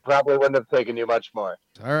that way. Probably wouldn't have taken you much more.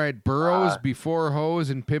 All right. Burrows before Hose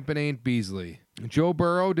and Pimpin' Ain't Beasley. Joe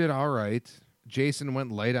Burrow did all right. Jason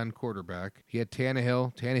went light on quarterback. He had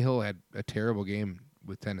Tannehill. Tannehill had a terrible game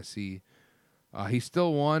with Tennessee. He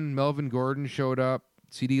still won. Melvin Gordon showed up.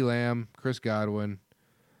 CeeDee Lamb, Chris Godwin.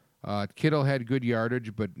 Kittle had good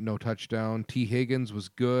yardage, but no touchdown. T. Higgins was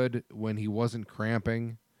good when he wasn't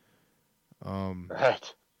cramping.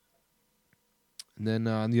 Right. And then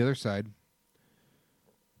on the other side,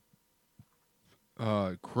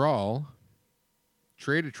 Kral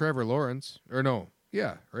traded Trevor Lawrence. Or no,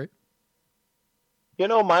 yeah, right? You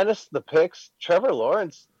know, minus the picks, Trevor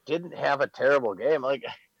Lawrence didn't have a terrible game. Like,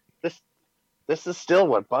 this is still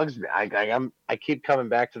what bugs me. I keep coming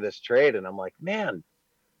back to this trade, and I'm like, man,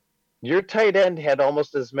 your tight end had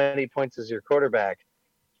almost as many points as your quarterback,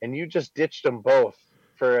 and you just ditched them both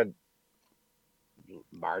for a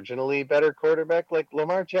marginally better quarterback. Like,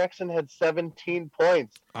 Lamar Jackson had 17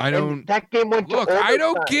 points. That game went to overtime. I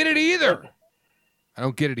don't get it either. I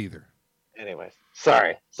don't get it either. Anyways,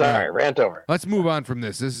 sorry, rant over. Let's move on from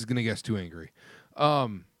this. This is going to get us too angry. All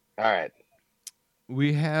right.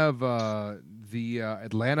 We have the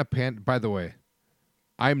Atlanta By the way,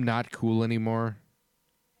 I'm not cool anymore.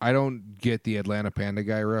 I don't get the Atlanta Panda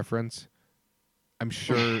guy reference. I'm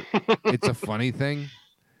sure it's a funny thing,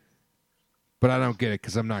 but I don't get it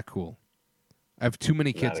because I'm not cool. I have too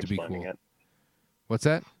many kids Not to be explaining cool. it. What's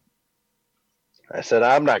that? I said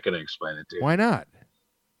I'm not going to explain it to you. Why not?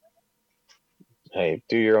 Hey,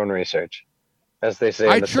 do your own research, as they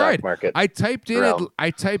say in the stock market. I typed realm.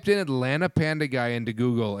 in Atlanta Panda guy into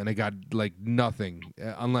Google, and it got like nothing,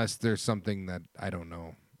 unless there's something that I don't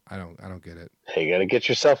know. I don't get it. Hey, you got to get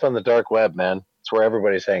yourself on the dark web, man. It's where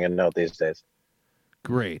everybody's hanging out these days.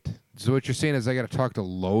 Great. So what you're saying is I got to talk to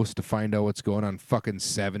Los to find out what's going on fucking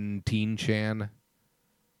 17chan?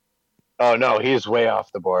 Oh no, he's way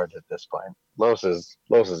off the board at this point. Los is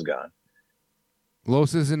gone.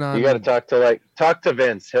 Los isn't on. You got to talk to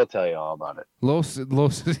Vince. He'll tell you all about it. Los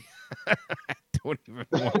is. I don't even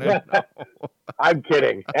want to know. I'm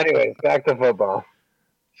kidding. Anyways, back to football.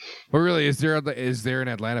 But really, is there an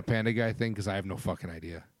Atlanta Panda guy thing? Because I have no fucking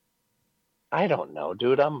idea. I don't know,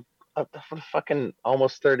 dude. I'm a fucking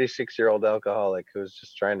almost 36-year-old alcoholic who's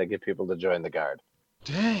just trying to get people to join the guard.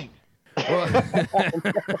 Dang.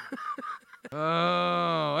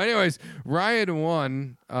 Oh, anyways, Ryan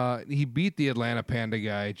won. He beat the Atlanta Panda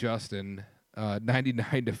guy, Justin,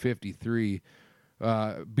 99-53.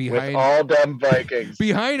 Behind With all them Vikings.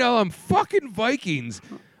 behind all them fucking Vikings.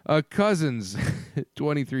 Cousins,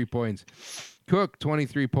 23 points. Cook,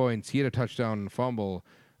 23 points. He had a touchdown and fumble.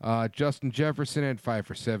 Justin Jefferson had 5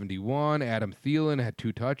 for 71. Adam Thielen had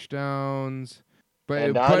 2 touchdowns. But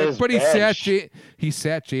he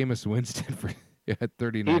sat Jameis Winston for at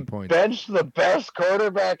 39 points. Benched the best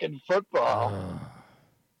quarterback in football.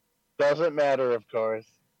 Doesn't matter, of course.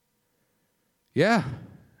 Yeah.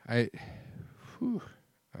 I don't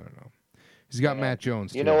know. He's got Matt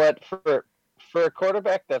Jones, You too. know what? For a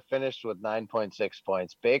quarterback that finished with 9.6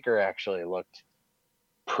 points, Baker actually looked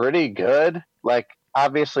pretty good. Like,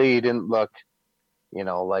 obviously, he didn't look,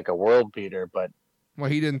 like a world beater, but well,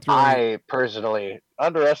 he didn't throw. I personally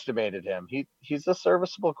underestimated him. He's a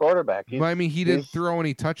serviceable quarterback. He didn't throw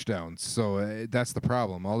any touchdowns, so that's the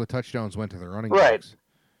problem. All the touchdowns went to the running right. backs.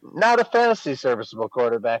 Not a fantasy serviceable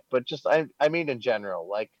quarterback, but just I mean in general.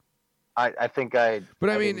 Like, I think I. But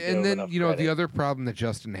I didn't mean, give and him then enough the credit. other problem that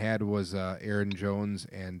Justin had was Aaron Jones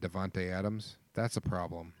and Devontae Adams. That's a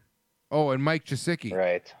problem. Oh, and Mike Gesicki.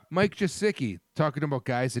 Right. Mike Gesicki, talking about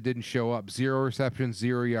guys that didn't show up. 0 receptions,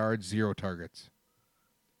 0 yards, 0 targets.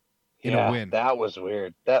 In a win. That was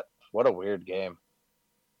weird. What a weird game.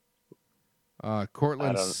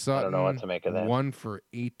 Cortland Sutton. I don't know what to make of that. 1 for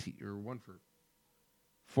 18 or 1 for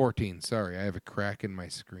 14. Sorry, I have a crack in my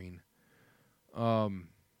screen. And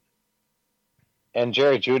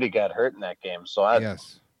Jerry Jeudy got hurt in that game, so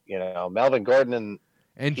yes. Melvin Gordon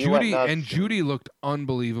and Jeudy looked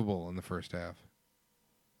unbelievable in the first half.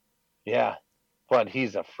 Yeah, but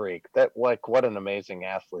he's a freak. What an amazing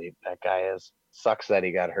athlete that guy is. Sucks that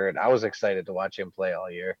he got hurt. I was excited to watch him play all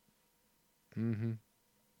year. Mm-hmm.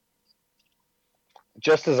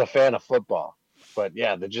 Just as a fan of football. But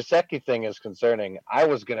yeah, the Gesicki thing is concerning. I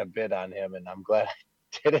was going to bid on him, and I'm glad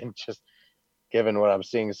I didn't, just given what I'm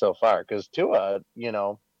seeing so far. Because Tua,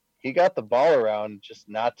 he got the ball around, just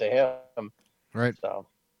not to him. Right. So.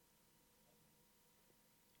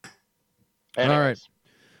 Anyways.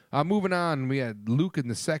 All right. Moving on, we had Luke in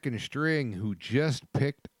the second string who just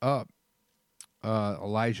picked up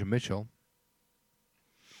Elijah Mitchell.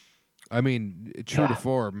 I mean, true to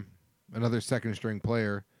form, another second string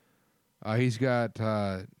player. He's got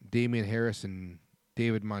Damian Harris and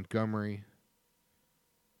David Montgomery.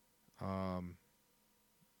 Man,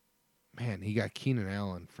 he got Keenan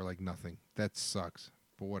Allen for like nothing. That sucks,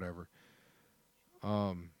 but whatever.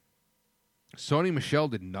 Sony Michel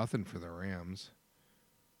did nothing for the Rams.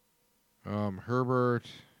 Herbert,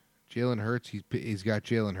 Jalen Hurts. He's got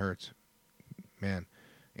Jalen Hurts. Man,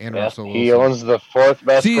 and Russell Wilson. He owns the 4th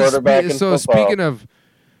best quarterback in football. So speaking of,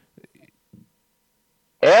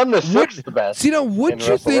 and the 6th best.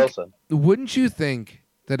 Wouldn't you think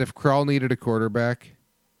that if Krall needed a quarterback,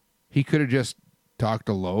 he could have just talked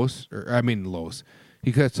to Los?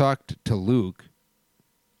 He could have talked to Luke,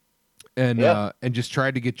 and just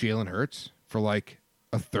tried to get Jalen Hurts for like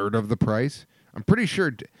a third of the price. I'm pretty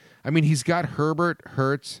sure. I mean, he's got Herbert,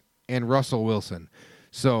 Hurts, and Russell Wilson.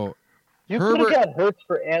 So you could have got Hurts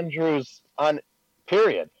for Andrews on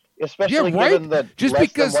period, especially given the just less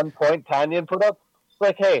because than 1 point Tanyan put up. It's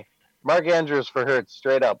like, hey, Mark Andrews for Hurts,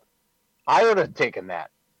 straight up. I would have taken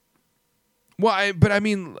that. Well, but I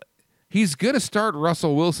mean, he's gonna start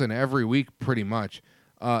Russell Wilson every week, pretty much.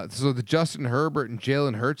 So the Justin Herbert and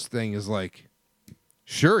Jalen Hurts thing is like,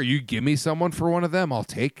 sure, you give me someone for one of them, I'll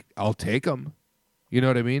take them. You know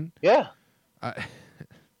what I mean? Yeah.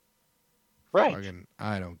 Right. Fucking,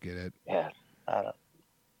 I don't get it. Yeah. I don't.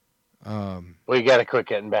 Well, you got to quit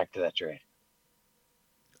getting back to that trade.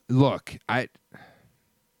 Look,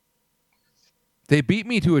 they beat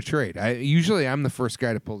me to a trade. Usually I'm the first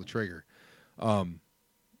guy to pull the trigger.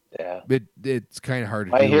 Yeah. It's kind of hard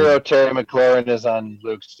to My do. hero, Terry McLaurin, is on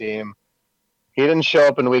Luke's team. He didn't show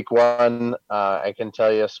up in week 1. I can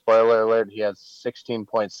tell you, spoiler alert, he has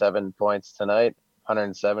 16.7 points tonight,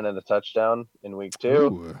 107 and a touchdown in week 2.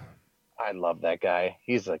 Ooh. I love that guy.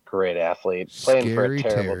 He's a great athlete. Playing for a Scary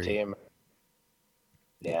terrible Terry. team.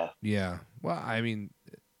 Yeah. Yeah. Well, I mean,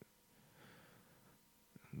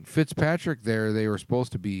 Fitzpatrick there, they were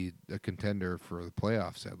supposed to be a contender for the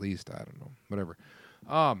playoffs at least. I don't know. Whatever.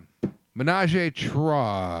 Menage a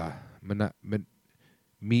trois. Menage.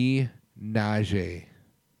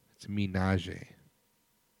 It's menage.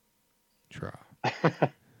 Trois.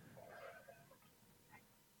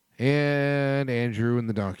 And Andrew and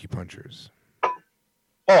the Donkey Punchers. Oh,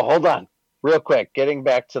 hold on. Real quick. Getting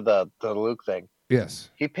back to the Luke thing.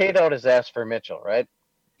 Yes. He paid out his ass for Mitchell, right?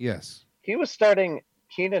 Yes. He was starting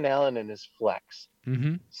Keenan Allen in his flex.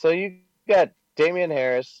 Mm-hmm. So you got Damian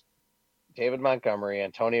Harris, David Montgomery,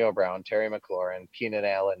 Antonio Brown, Terry McLaurin, Keenan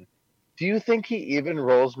Allen. Do you think he even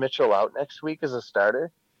rolls Mitchell out next week as a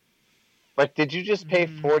starter? Like, did you just pay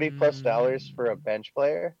 $40+ for a bench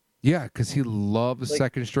player? Yeah, because he loves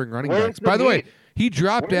second string running where's backs. the By the way, need? he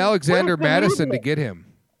dropped Where's Alexander the Madison need? to get him.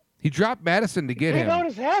 He dropped Madison to get Paid out him.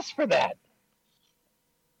 his ass for that.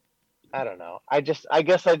 I don't know. I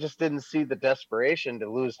guess I just didn't see the desperation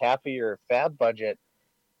to lose half of your fab budget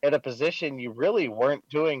at a position you really weren't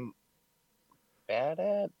doing bad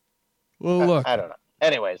at. Well, look, I don't know.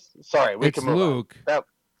 Anyways, sorry, we it's can move Luke. on. That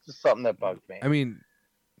was something that bugged me. I mean,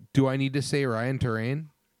 do I need to say Ryan Terrain?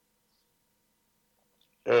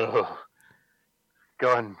 Ugh.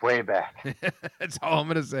 Going way back. That's all I'm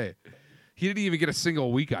gonna say. He didn't even get a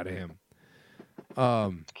single week out of him.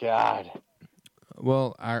 God.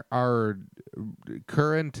 Well, our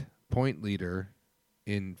current point leader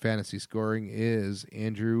in fantasy scoring is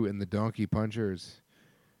Andrew and the Donkey Punchers,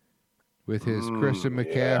 with his Christian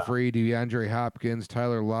McCaffrey, DeAndre Hopkins,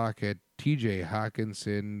 Tyler Lockett, T.J.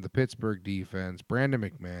 Hawkinson, the Pittsburgh defense, Brandon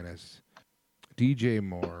McManus, DJ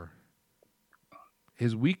Moore.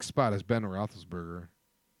 His weak spot is Ben Roethlisberger.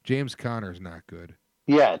 James Conner's not good.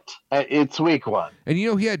 Yet. It's week 1. And he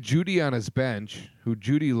had Judy on his bench, who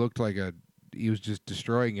Judy looked like he was just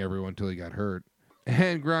destroying everyone until he got hurt.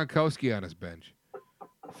 And Gronkowski on his bench.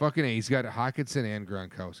 Fucking A, he's got Hawkinson and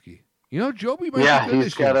Gronkowski. Joby might be good he's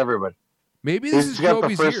this got year. everybody. Maybe this He's is got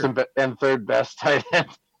Joby's the first year. and third best tight end.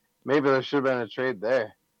 Maybe there should have been a trade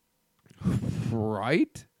there.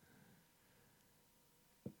 Right?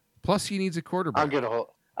 Plus, he needs a quarterback. I'll get a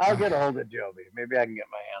hold of Joby. Maybe I can get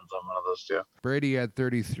my hands on one of those two. Brady had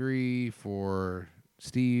 33 for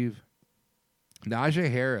Steve.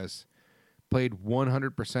 Najee Harris played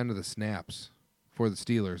 100% of the snaps for the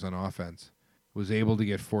Steelers on offense. Was able to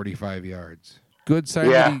get 45 yards. Good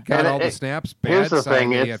sign that he got all the snaps. Bad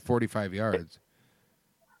sign that he had 45 yards.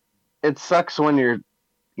 It sucks when you're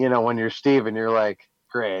Steve and you're like,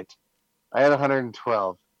 great. I had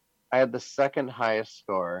 112. I had the second highest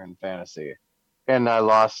score in fantasy, and I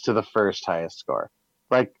lost to the first highest score.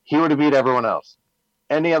 Like, he would have beat everyone else.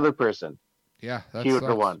 Any other person, Yeah, he would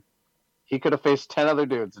have won. He could have faced 10 other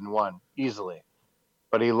dudes and won easily,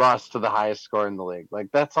 but he lost to the highest score in the league. Like,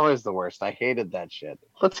 that's always the worst. I hated that shit.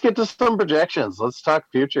 Let's get to some projections. Let's talk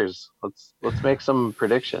futures. Let's make some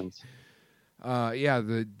predictions. Yeah,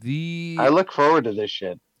 the I look forward to this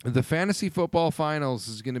shit. The fantasy football finals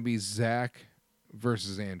is going to be Zach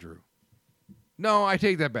versus Andrew. No, I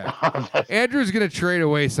take that back. Andrew's going to trade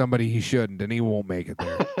away somebody he shouldn't, and he won't make it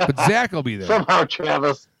there. But Zach will be there. Somehow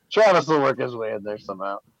Travis will work his way in there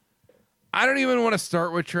somehow. I don't even want to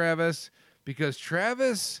start with Travis because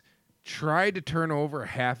Travis tried to turn over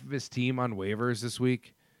half of his team on waivers this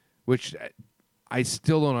week, which I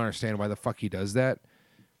still don't understand why the fuck he does that.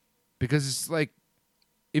 Because it's like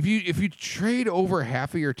if you trade over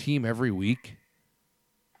half of your team every week,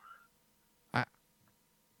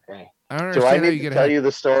 I don't understand. Do I how need you to get tell you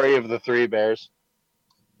the story of the 3 bears?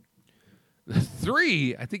 The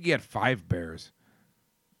 3? I think he had 5 bears.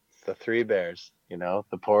 It's the 3 bears.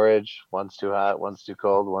 The porridge. One's too hot, one's too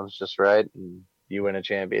cold, one's just right, and you win a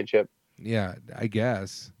championship. Yeah, I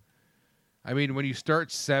guess. I mean, when you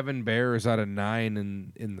start 7 bears out of 9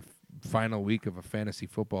 in the final week of a fantasy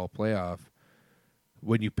football playoff,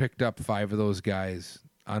 when you picked up 5 of those guys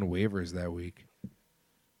on waivers that week,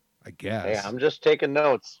 I guess. Hey, I'm just taking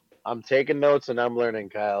notes. I'm taking notes and I'm learning,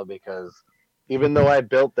 Kyle, because even though I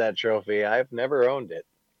built that trophy, I've never owned it.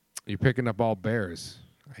 You're picking up all bears.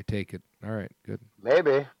 I take it. All right, good.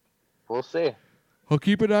 Maybe. We'll see. I'll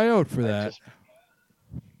keep an eye out for that.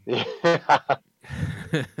 Yeah.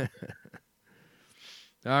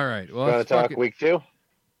 All right. Well, Want let's to talk fucking... week 2?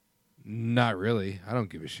 Not really. I don't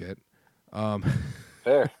give a shit.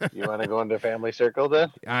 Fair. You want to go into family circle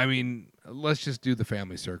then? I mean, let's just do the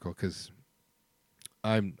family circle because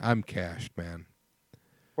I'm cashed, man.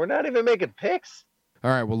 We're not even making picks.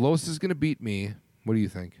 All right. Well, Los is gonna beat me. What do you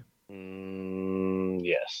think?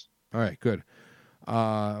 Yes. All right. Good.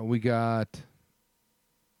 We got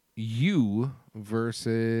you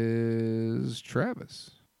versus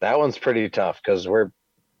Travis. That one's pretty tough because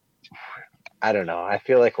I don't know. I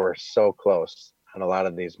feel like we're so close on a lot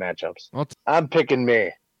of these matchups. I'm picking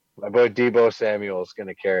me. My boy Debo Samuel is going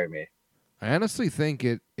to carry me. I honestly think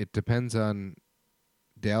it depends on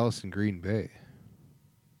Dallas and Green Bay.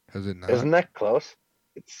 Has it not? Isn't that close?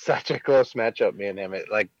 It's such a close matchup, me and him.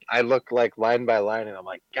 I look like line by line, and I'm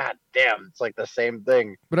like, God damn, it's like the same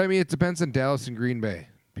thing. But I mean, it depends on Dallas and Green Bay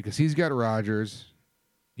because he's got Rodgers,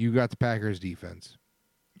 you got the Packers defense,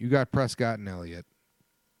 you got Prescott and Elliott.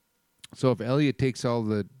 So if Elliott takes all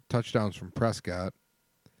the touchdowns from Prescott,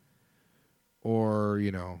 or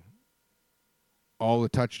all the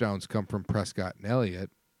touchdowns come from Prescott and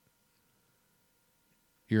Elliott,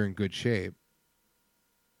 you're in good shape.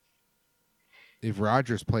 If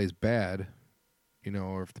Rodgers plays bad,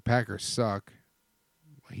 or if the Packers suck,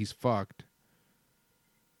 he's fucked.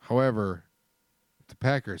 However, if the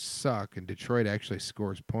Packers suck and Detroit actually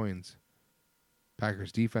scores points,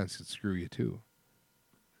 Packers defense could screw you too.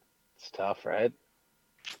 It's tough, right?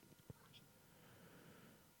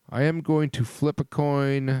 I am going to flip a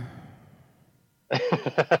coin.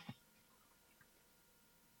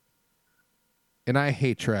 And I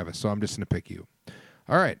hate Travis, so I'm just going to pick you.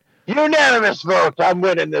 All right. Unanimous vote. I'm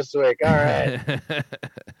winning this week. All right.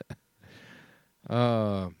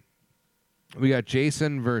 We got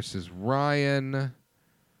Jason versus Ryan.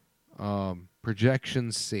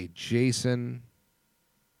 Projections say Jason.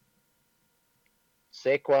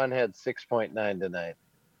 Saquon had 6.9 tonight.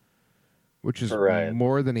 Which is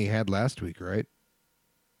more than he had last week, right?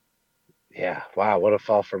 Yeah. Wow. What a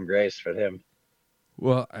fall from grace for him.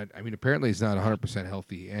 Well, I mean, apparently he's not 100%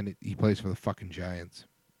 healthy, and he plays for the fucking Giants.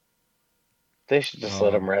 They should just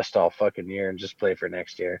let him rest all fucking year and just play for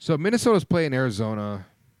next year. So Minnesota's playing Arizona,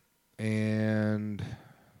 and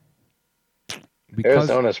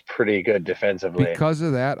Arizona's pretty good defensively. Because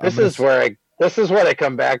of that, this is what I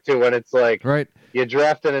come back to when it's like, right? You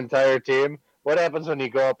draft an entire team. What happens when you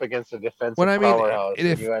go up against a defensive powerhouse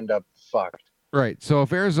and you end up fucked? Right. So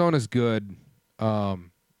if Arizona's good, I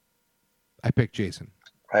pick Jason.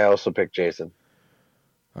 I also pick Jason.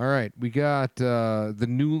 All right. We got the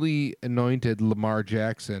newly anointed Lamar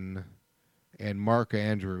Jackson and Mark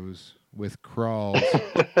Andrews with Krawl's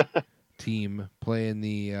team playing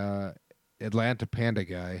the Atlanta Panda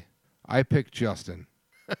guy. I pick Justin.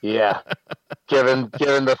 Yeah. Given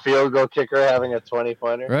the field goal kicker having a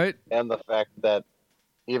 20-pointer. Right. And the fact that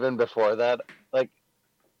even before that, like,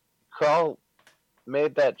 Kral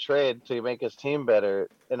made that trade to make his team better,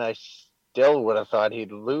 and I still would have thought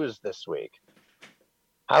he'd lose this week.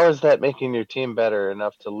 How is that making your team better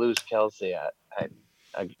enough to lose Kelsey? I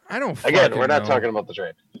don't. Again, we're not talking about the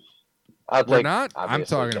trade. We're not. I'm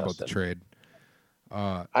talking about the trade.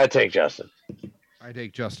 I take Justin. I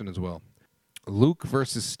take Justin as well. Luke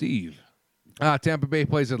versus Steve. Tampa Bay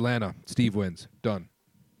plays Atlanta. Steve wins. Done.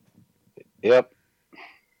 Yep.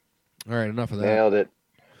 All right, enough of that. Nailed it.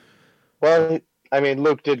 Well, I mean,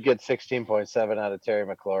 Luke did get 16.7 out of Terry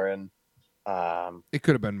McLaurin. It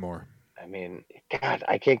could have been more. I mean, God,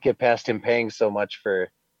 I can't get past him paying so much for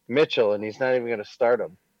Mitchell, and he's not even going to start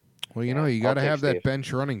him. Well, you got to have that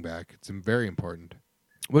bench running back. It's very important.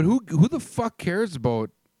 But who the fuck cares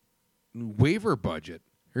about waiver budget?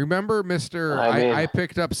 Remember, Mr. I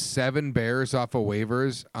picked up 7 Bears off of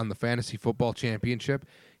waivers on the Fantasy Football Championship.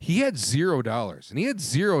 He had $0, and he had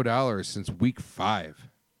 $0 since week 5.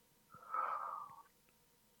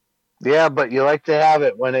 Yeah, but you like to have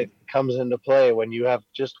it when it comes into play, when you have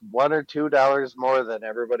just $1 or $2 more than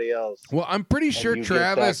everybody else. Well, I'm pretty sure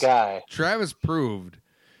Travis proved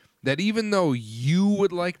that even though you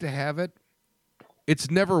would like to have it, it's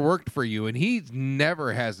never worked for you, and he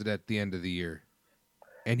never has it at the end of the year.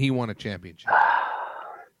 And he won a championship.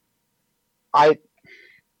 All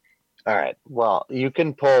right. Well, you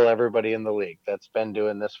can pull everybody in the league that's been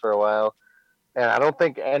doing this for a while. And I don't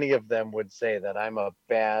think any of them would say that I'm a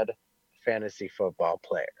bad fantasy football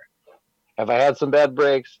player. Have I had some bad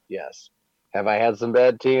breaks? Yes. Have I had some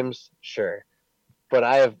bad teams? Sure. But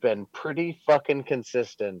I have been pretty fucking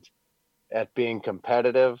consistent at being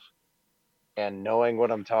competitive and knowing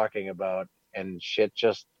what I'm talking about, and shit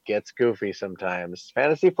just gets goofy sometimes.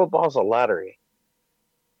 Fantasy football is a lottery.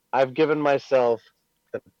 I've given myself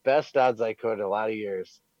the best odds I could a lot of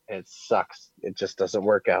years, and it sucks. It just doesn't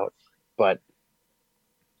work out. But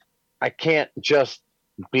I can't just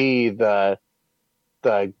be the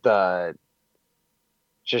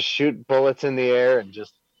just shoot bullets in the air and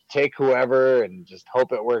just take whoever and just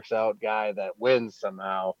hope it works out guy that wins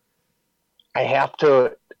somehow. I have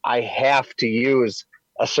to use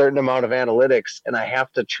a certain amount of analytics, and I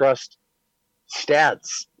have to trust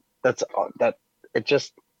stats. That it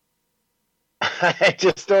just I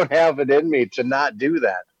just don't have it in me to not do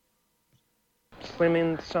that.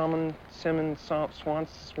 Swanson?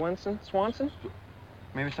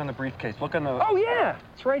 Maybe it's on the briefcase. Look on the... Oh, yeah,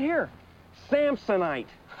 it's right here. Samsonite.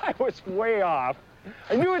 I was way off.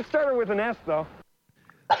 I knew it started with an S, though.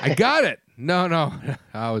 I got it. No,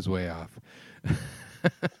 I was way off.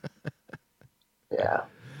 Yeah.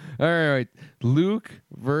 All right, Luke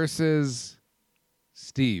versus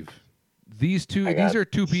Steve. These are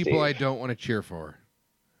two people Steve. I don't want to cheer for.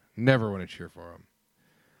 Never want to cheer for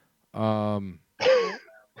them.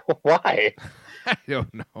 Why? I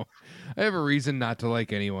don't know. I have a reason not to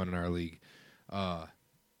like anyone in our league.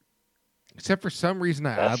 Except for some reason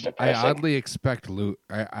I oddly expect Luke.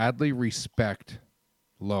 I oddly respect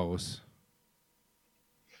Los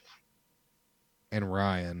and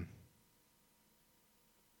Ryan.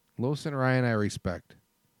 Los and Ryan I respect.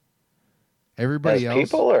 Everybody as else,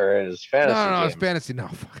 people or as fantasy? No, teams? it's fantasy. No,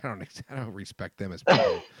 fuck, I don't respect them as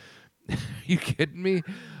people. You kidding me?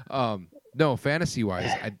 No, fantasy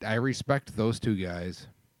wise, I respect those two guys.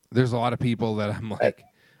 There's a lot of people that I'm like,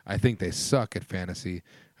 I think they suck at fantasy,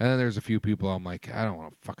 and then there's a few people I'm like, I don't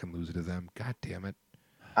want to fucking lose it to them. God damn it!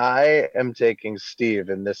 I am taking Steve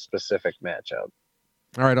in this specific matchup.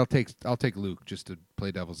 All right, I'll take Luke just to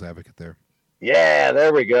play devil's advocate there. Yeah,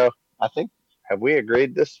 there we go. I think have we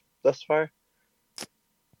agreed thus far?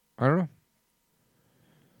 I don't know.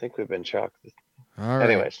 I think we've been shocked. All right.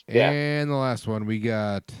 Anyways, yeah. And the last one, we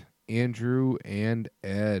got Andrew and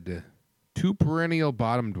Ed. Two perennial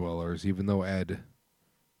bottom dwellers, even though Ed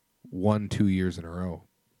won 2 years in a row.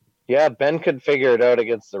 Yeah, Ben could figure it out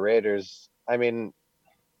against the Raiders. I mean,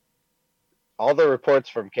 all the reports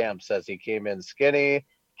from camp says he came in skinny,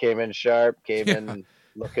 came in sharp, came in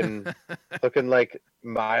looking like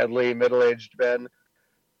mildly middle-aged Ben.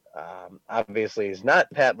 Obviously, he's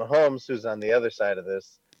not Pat Mahomes, who's on the other side of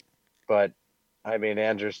this. But, I mean,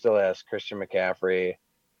 Andrew still has Christian McCaffrey,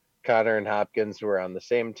 Connor and Hopkins, who are on the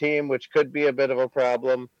same team, which could be a bit of a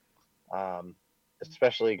problem,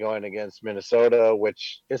 especially going against Minnesota,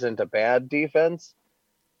 which isn't a bad defense.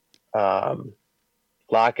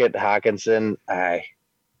 Lockett, Hawkinson,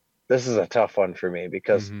 this is a tough one for me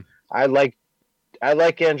because I like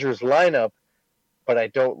Andrew's lineup, but I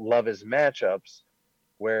don't love his matchups.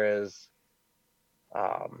 Whereas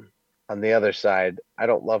on the other side, I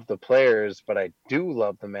don't love the players, but I do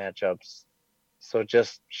love the matchups. So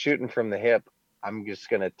just shooting from the hip, I'm just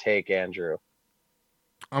going to take Andrew.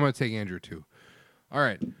 I'm going to take Andrew too. All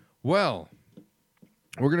right. Well,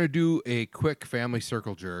 we're going to do a quick family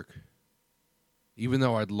circle jerk. Even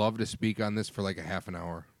though I'd love to speak on this for like a half an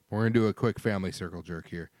hour. We're going to do a quick family circle jerk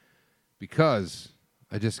here. Because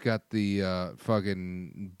I just got the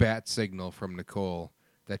fucking bat signal from Nicole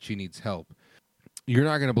that she needs help. You're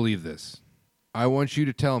not going to believe this. I want you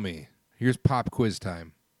to tell me. Here's pop quiz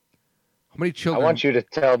time. How many children? I want you to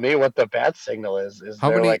tell me what the bat signal is. Is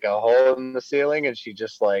there like a hole in the ceiling and she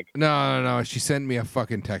just like... No. She sent me a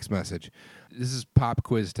fucking text message. This is pop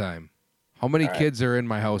quiz time. How many kids are in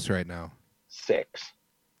my house right now? 6.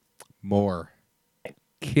 More.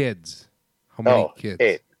 Kids. How many kids?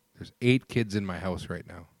 8. There's 8 kids in my house right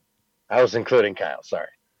now. I was including Kyle, sorry.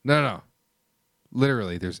 No.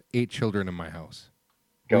 Literally, there's 8 children in my house.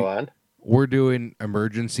 Go on. We're doing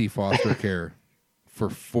emergency foster care for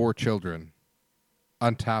 4 children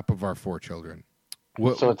on top of our 4 children.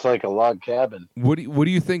 So it's like a log cabin. What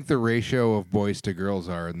do you think the ratio of boys to girls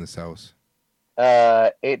are in this house?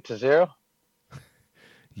 8-0?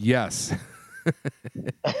 Yes.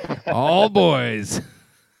 All boys.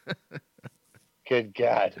 Good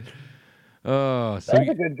God. Oh, so that's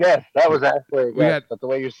a good guess. That was actually a guess, but the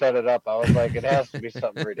way you set it up, I was like, it has to be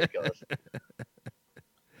something ridiculous.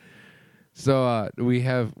 So we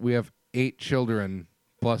have 8 children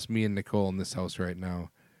plus me and Nicole in this house right now.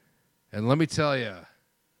 And let me tell you,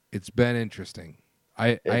 it's been interesting.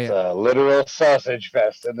 It's a literal sausage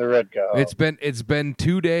fest in the Redco. It's been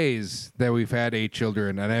 2 days that we've had 8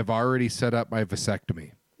 children, and I've already set up my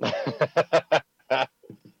vasectomy.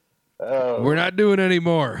 Oh, We're not doing any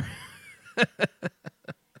more.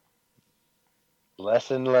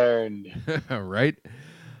 lesson learned. Right?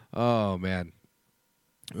 Oh man.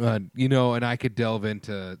 And I could delve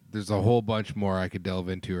into. There's a whole bunch more I could delve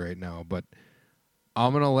into right now, but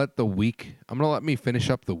I'm gonna let me finish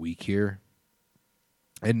up the week here,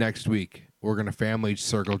 and next week we're gonna family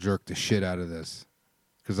circle jerk the shit out of this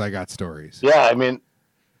because I got stories. Yeah, I mean,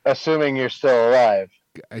 assuming you're still alive,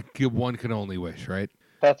 One can only wish, right?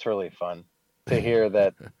 that's really fun to hear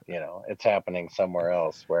that. It's happening somewhere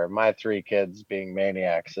else where my 3 kids being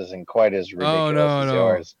maniacs isn't quite as ridiculous as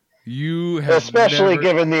yours. You have Especially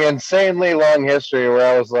given the insanely long history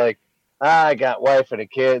where I was like, I got wife and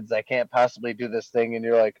kids, I can't possibly do this thing, and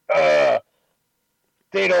you're like,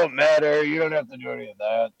 they don't matter, you don't have to do any of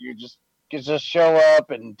that. You just show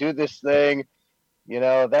up and do this thing.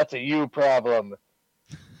 That's a you problem.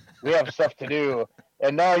 We have stuff to do.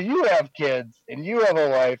 And now you have kids, and you have a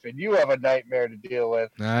wife, and you have a nightmare to deal with.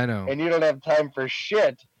 I know. And you don't have time for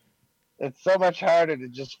shit. It's so much harder to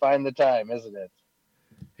just find the time, isn't it?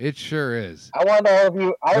 It sure is. I want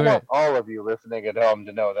all of you listening at home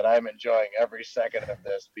to know that I'm enjoying every second of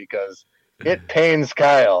this because it pains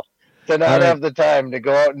Kyle to not have the time to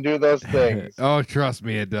go out and do those things. Oh, trust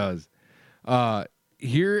me, it does. I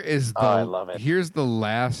love it. Here's the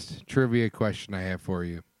last trivia question I have for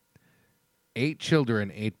you. 8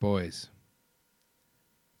 children, 8 boys.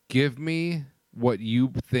 Give me what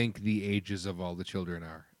you think the ages of all the children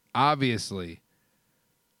are. Obviously.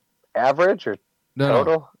 Average or total?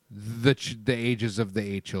 No. The ages of the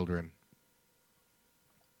 8 children.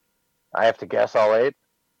 I have to guess all 8?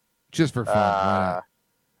 Just for fun. Why not?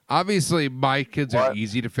 Obviously, my kids are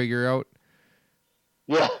easy to figure out.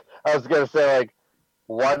 Yeah, I was going to say like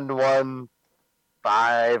 1,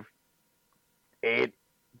 5, 8,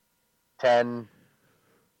 10,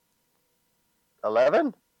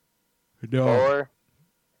 11? No. 4?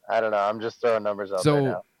 I don't know. I'm just throwing numbers out there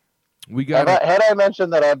now. We got. Had I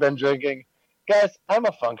mentioned that I've been drinking, guys, I'm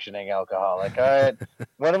a functioning alcoholic. All right.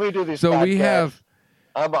 When we do these podcasts,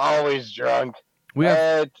 I'm always drunk.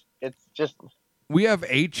 It's just. We have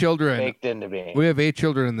 8 children baked into me. We have 8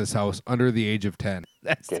 children in this house under the age of 10.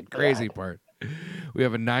 That's the crazy part. We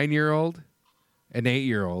have a 9-year-old, an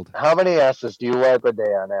 8-year-old. How many asses do you wipe a day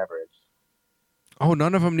on average? Oh,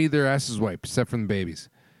 none of them need their asses wiped except for the babies.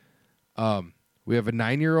 We have a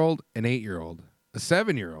 9-year-old, an 8-year-old, a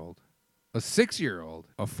 7-year-old, a 6-year-old,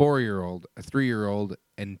 a 4-year-old, a 3-year-old,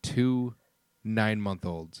 and 2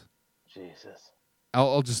 9-month-olds. Jesus.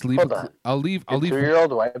 I'll just leave. I'll leave. Your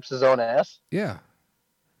 2-year-old wipes his own ass? Yeah.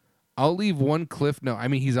 I'll leave one cliff note. I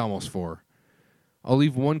mean, he's almost 4. I'll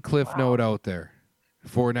leave one cliff note out there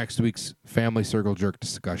for next week's family circle jerk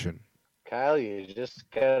discussion. Kyle, you just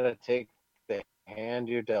gotta take the hand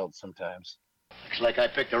you're dealt sometimes. Looks like I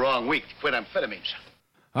picked the wrong week to quit amphetamines.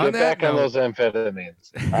 Get back on those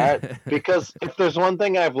amphetamines. All right? Because if there's one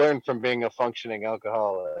thing I've learned from being a functioning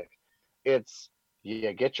alcoholic, it's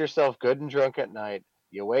you get yourself good and drunk at night,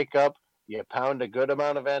 you wake up, you pound a good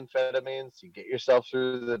amount of amphetamines, you get yourself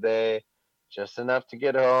through the day, just enough to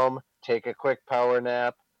get home, take a quick power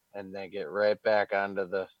nap, and then get right back onto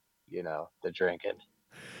the drinking.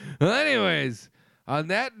 Well, anyways, on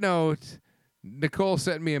that note, Nicole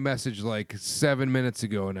sent me a message like 7 minutes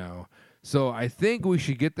ago now. So I think we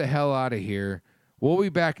should get the hell out of here. We'll be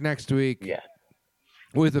back next week. Yeah.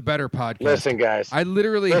 With a better podcast. Listen, guys.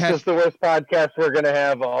 This is the worst podcast we're going to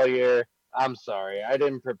have all year. I'm sorry. I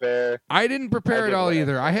didn't prepare. I didn't prepare at all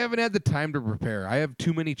either. I haven't had the time to prepare. I have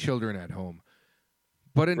too many children at home.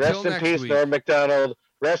 But until next week. Rest in peace, Norm Mcdonald.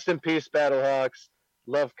 Rest in peace, Battlehawks.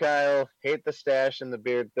 Love Kyle. Hate the stash and the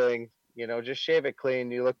beard thing. Just shave it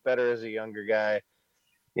clean. You look better as a younger guy.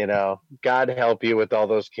 God help you with all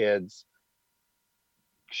those kids.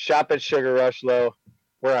 Shop at Sugar Rush Low.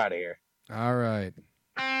 We're out of here. All right.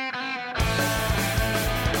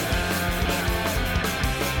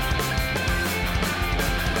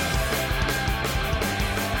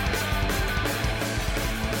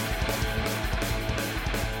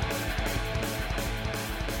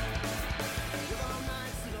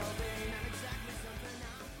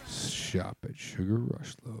 Shop at Sugar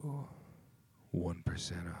Rush Low.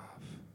 1% off.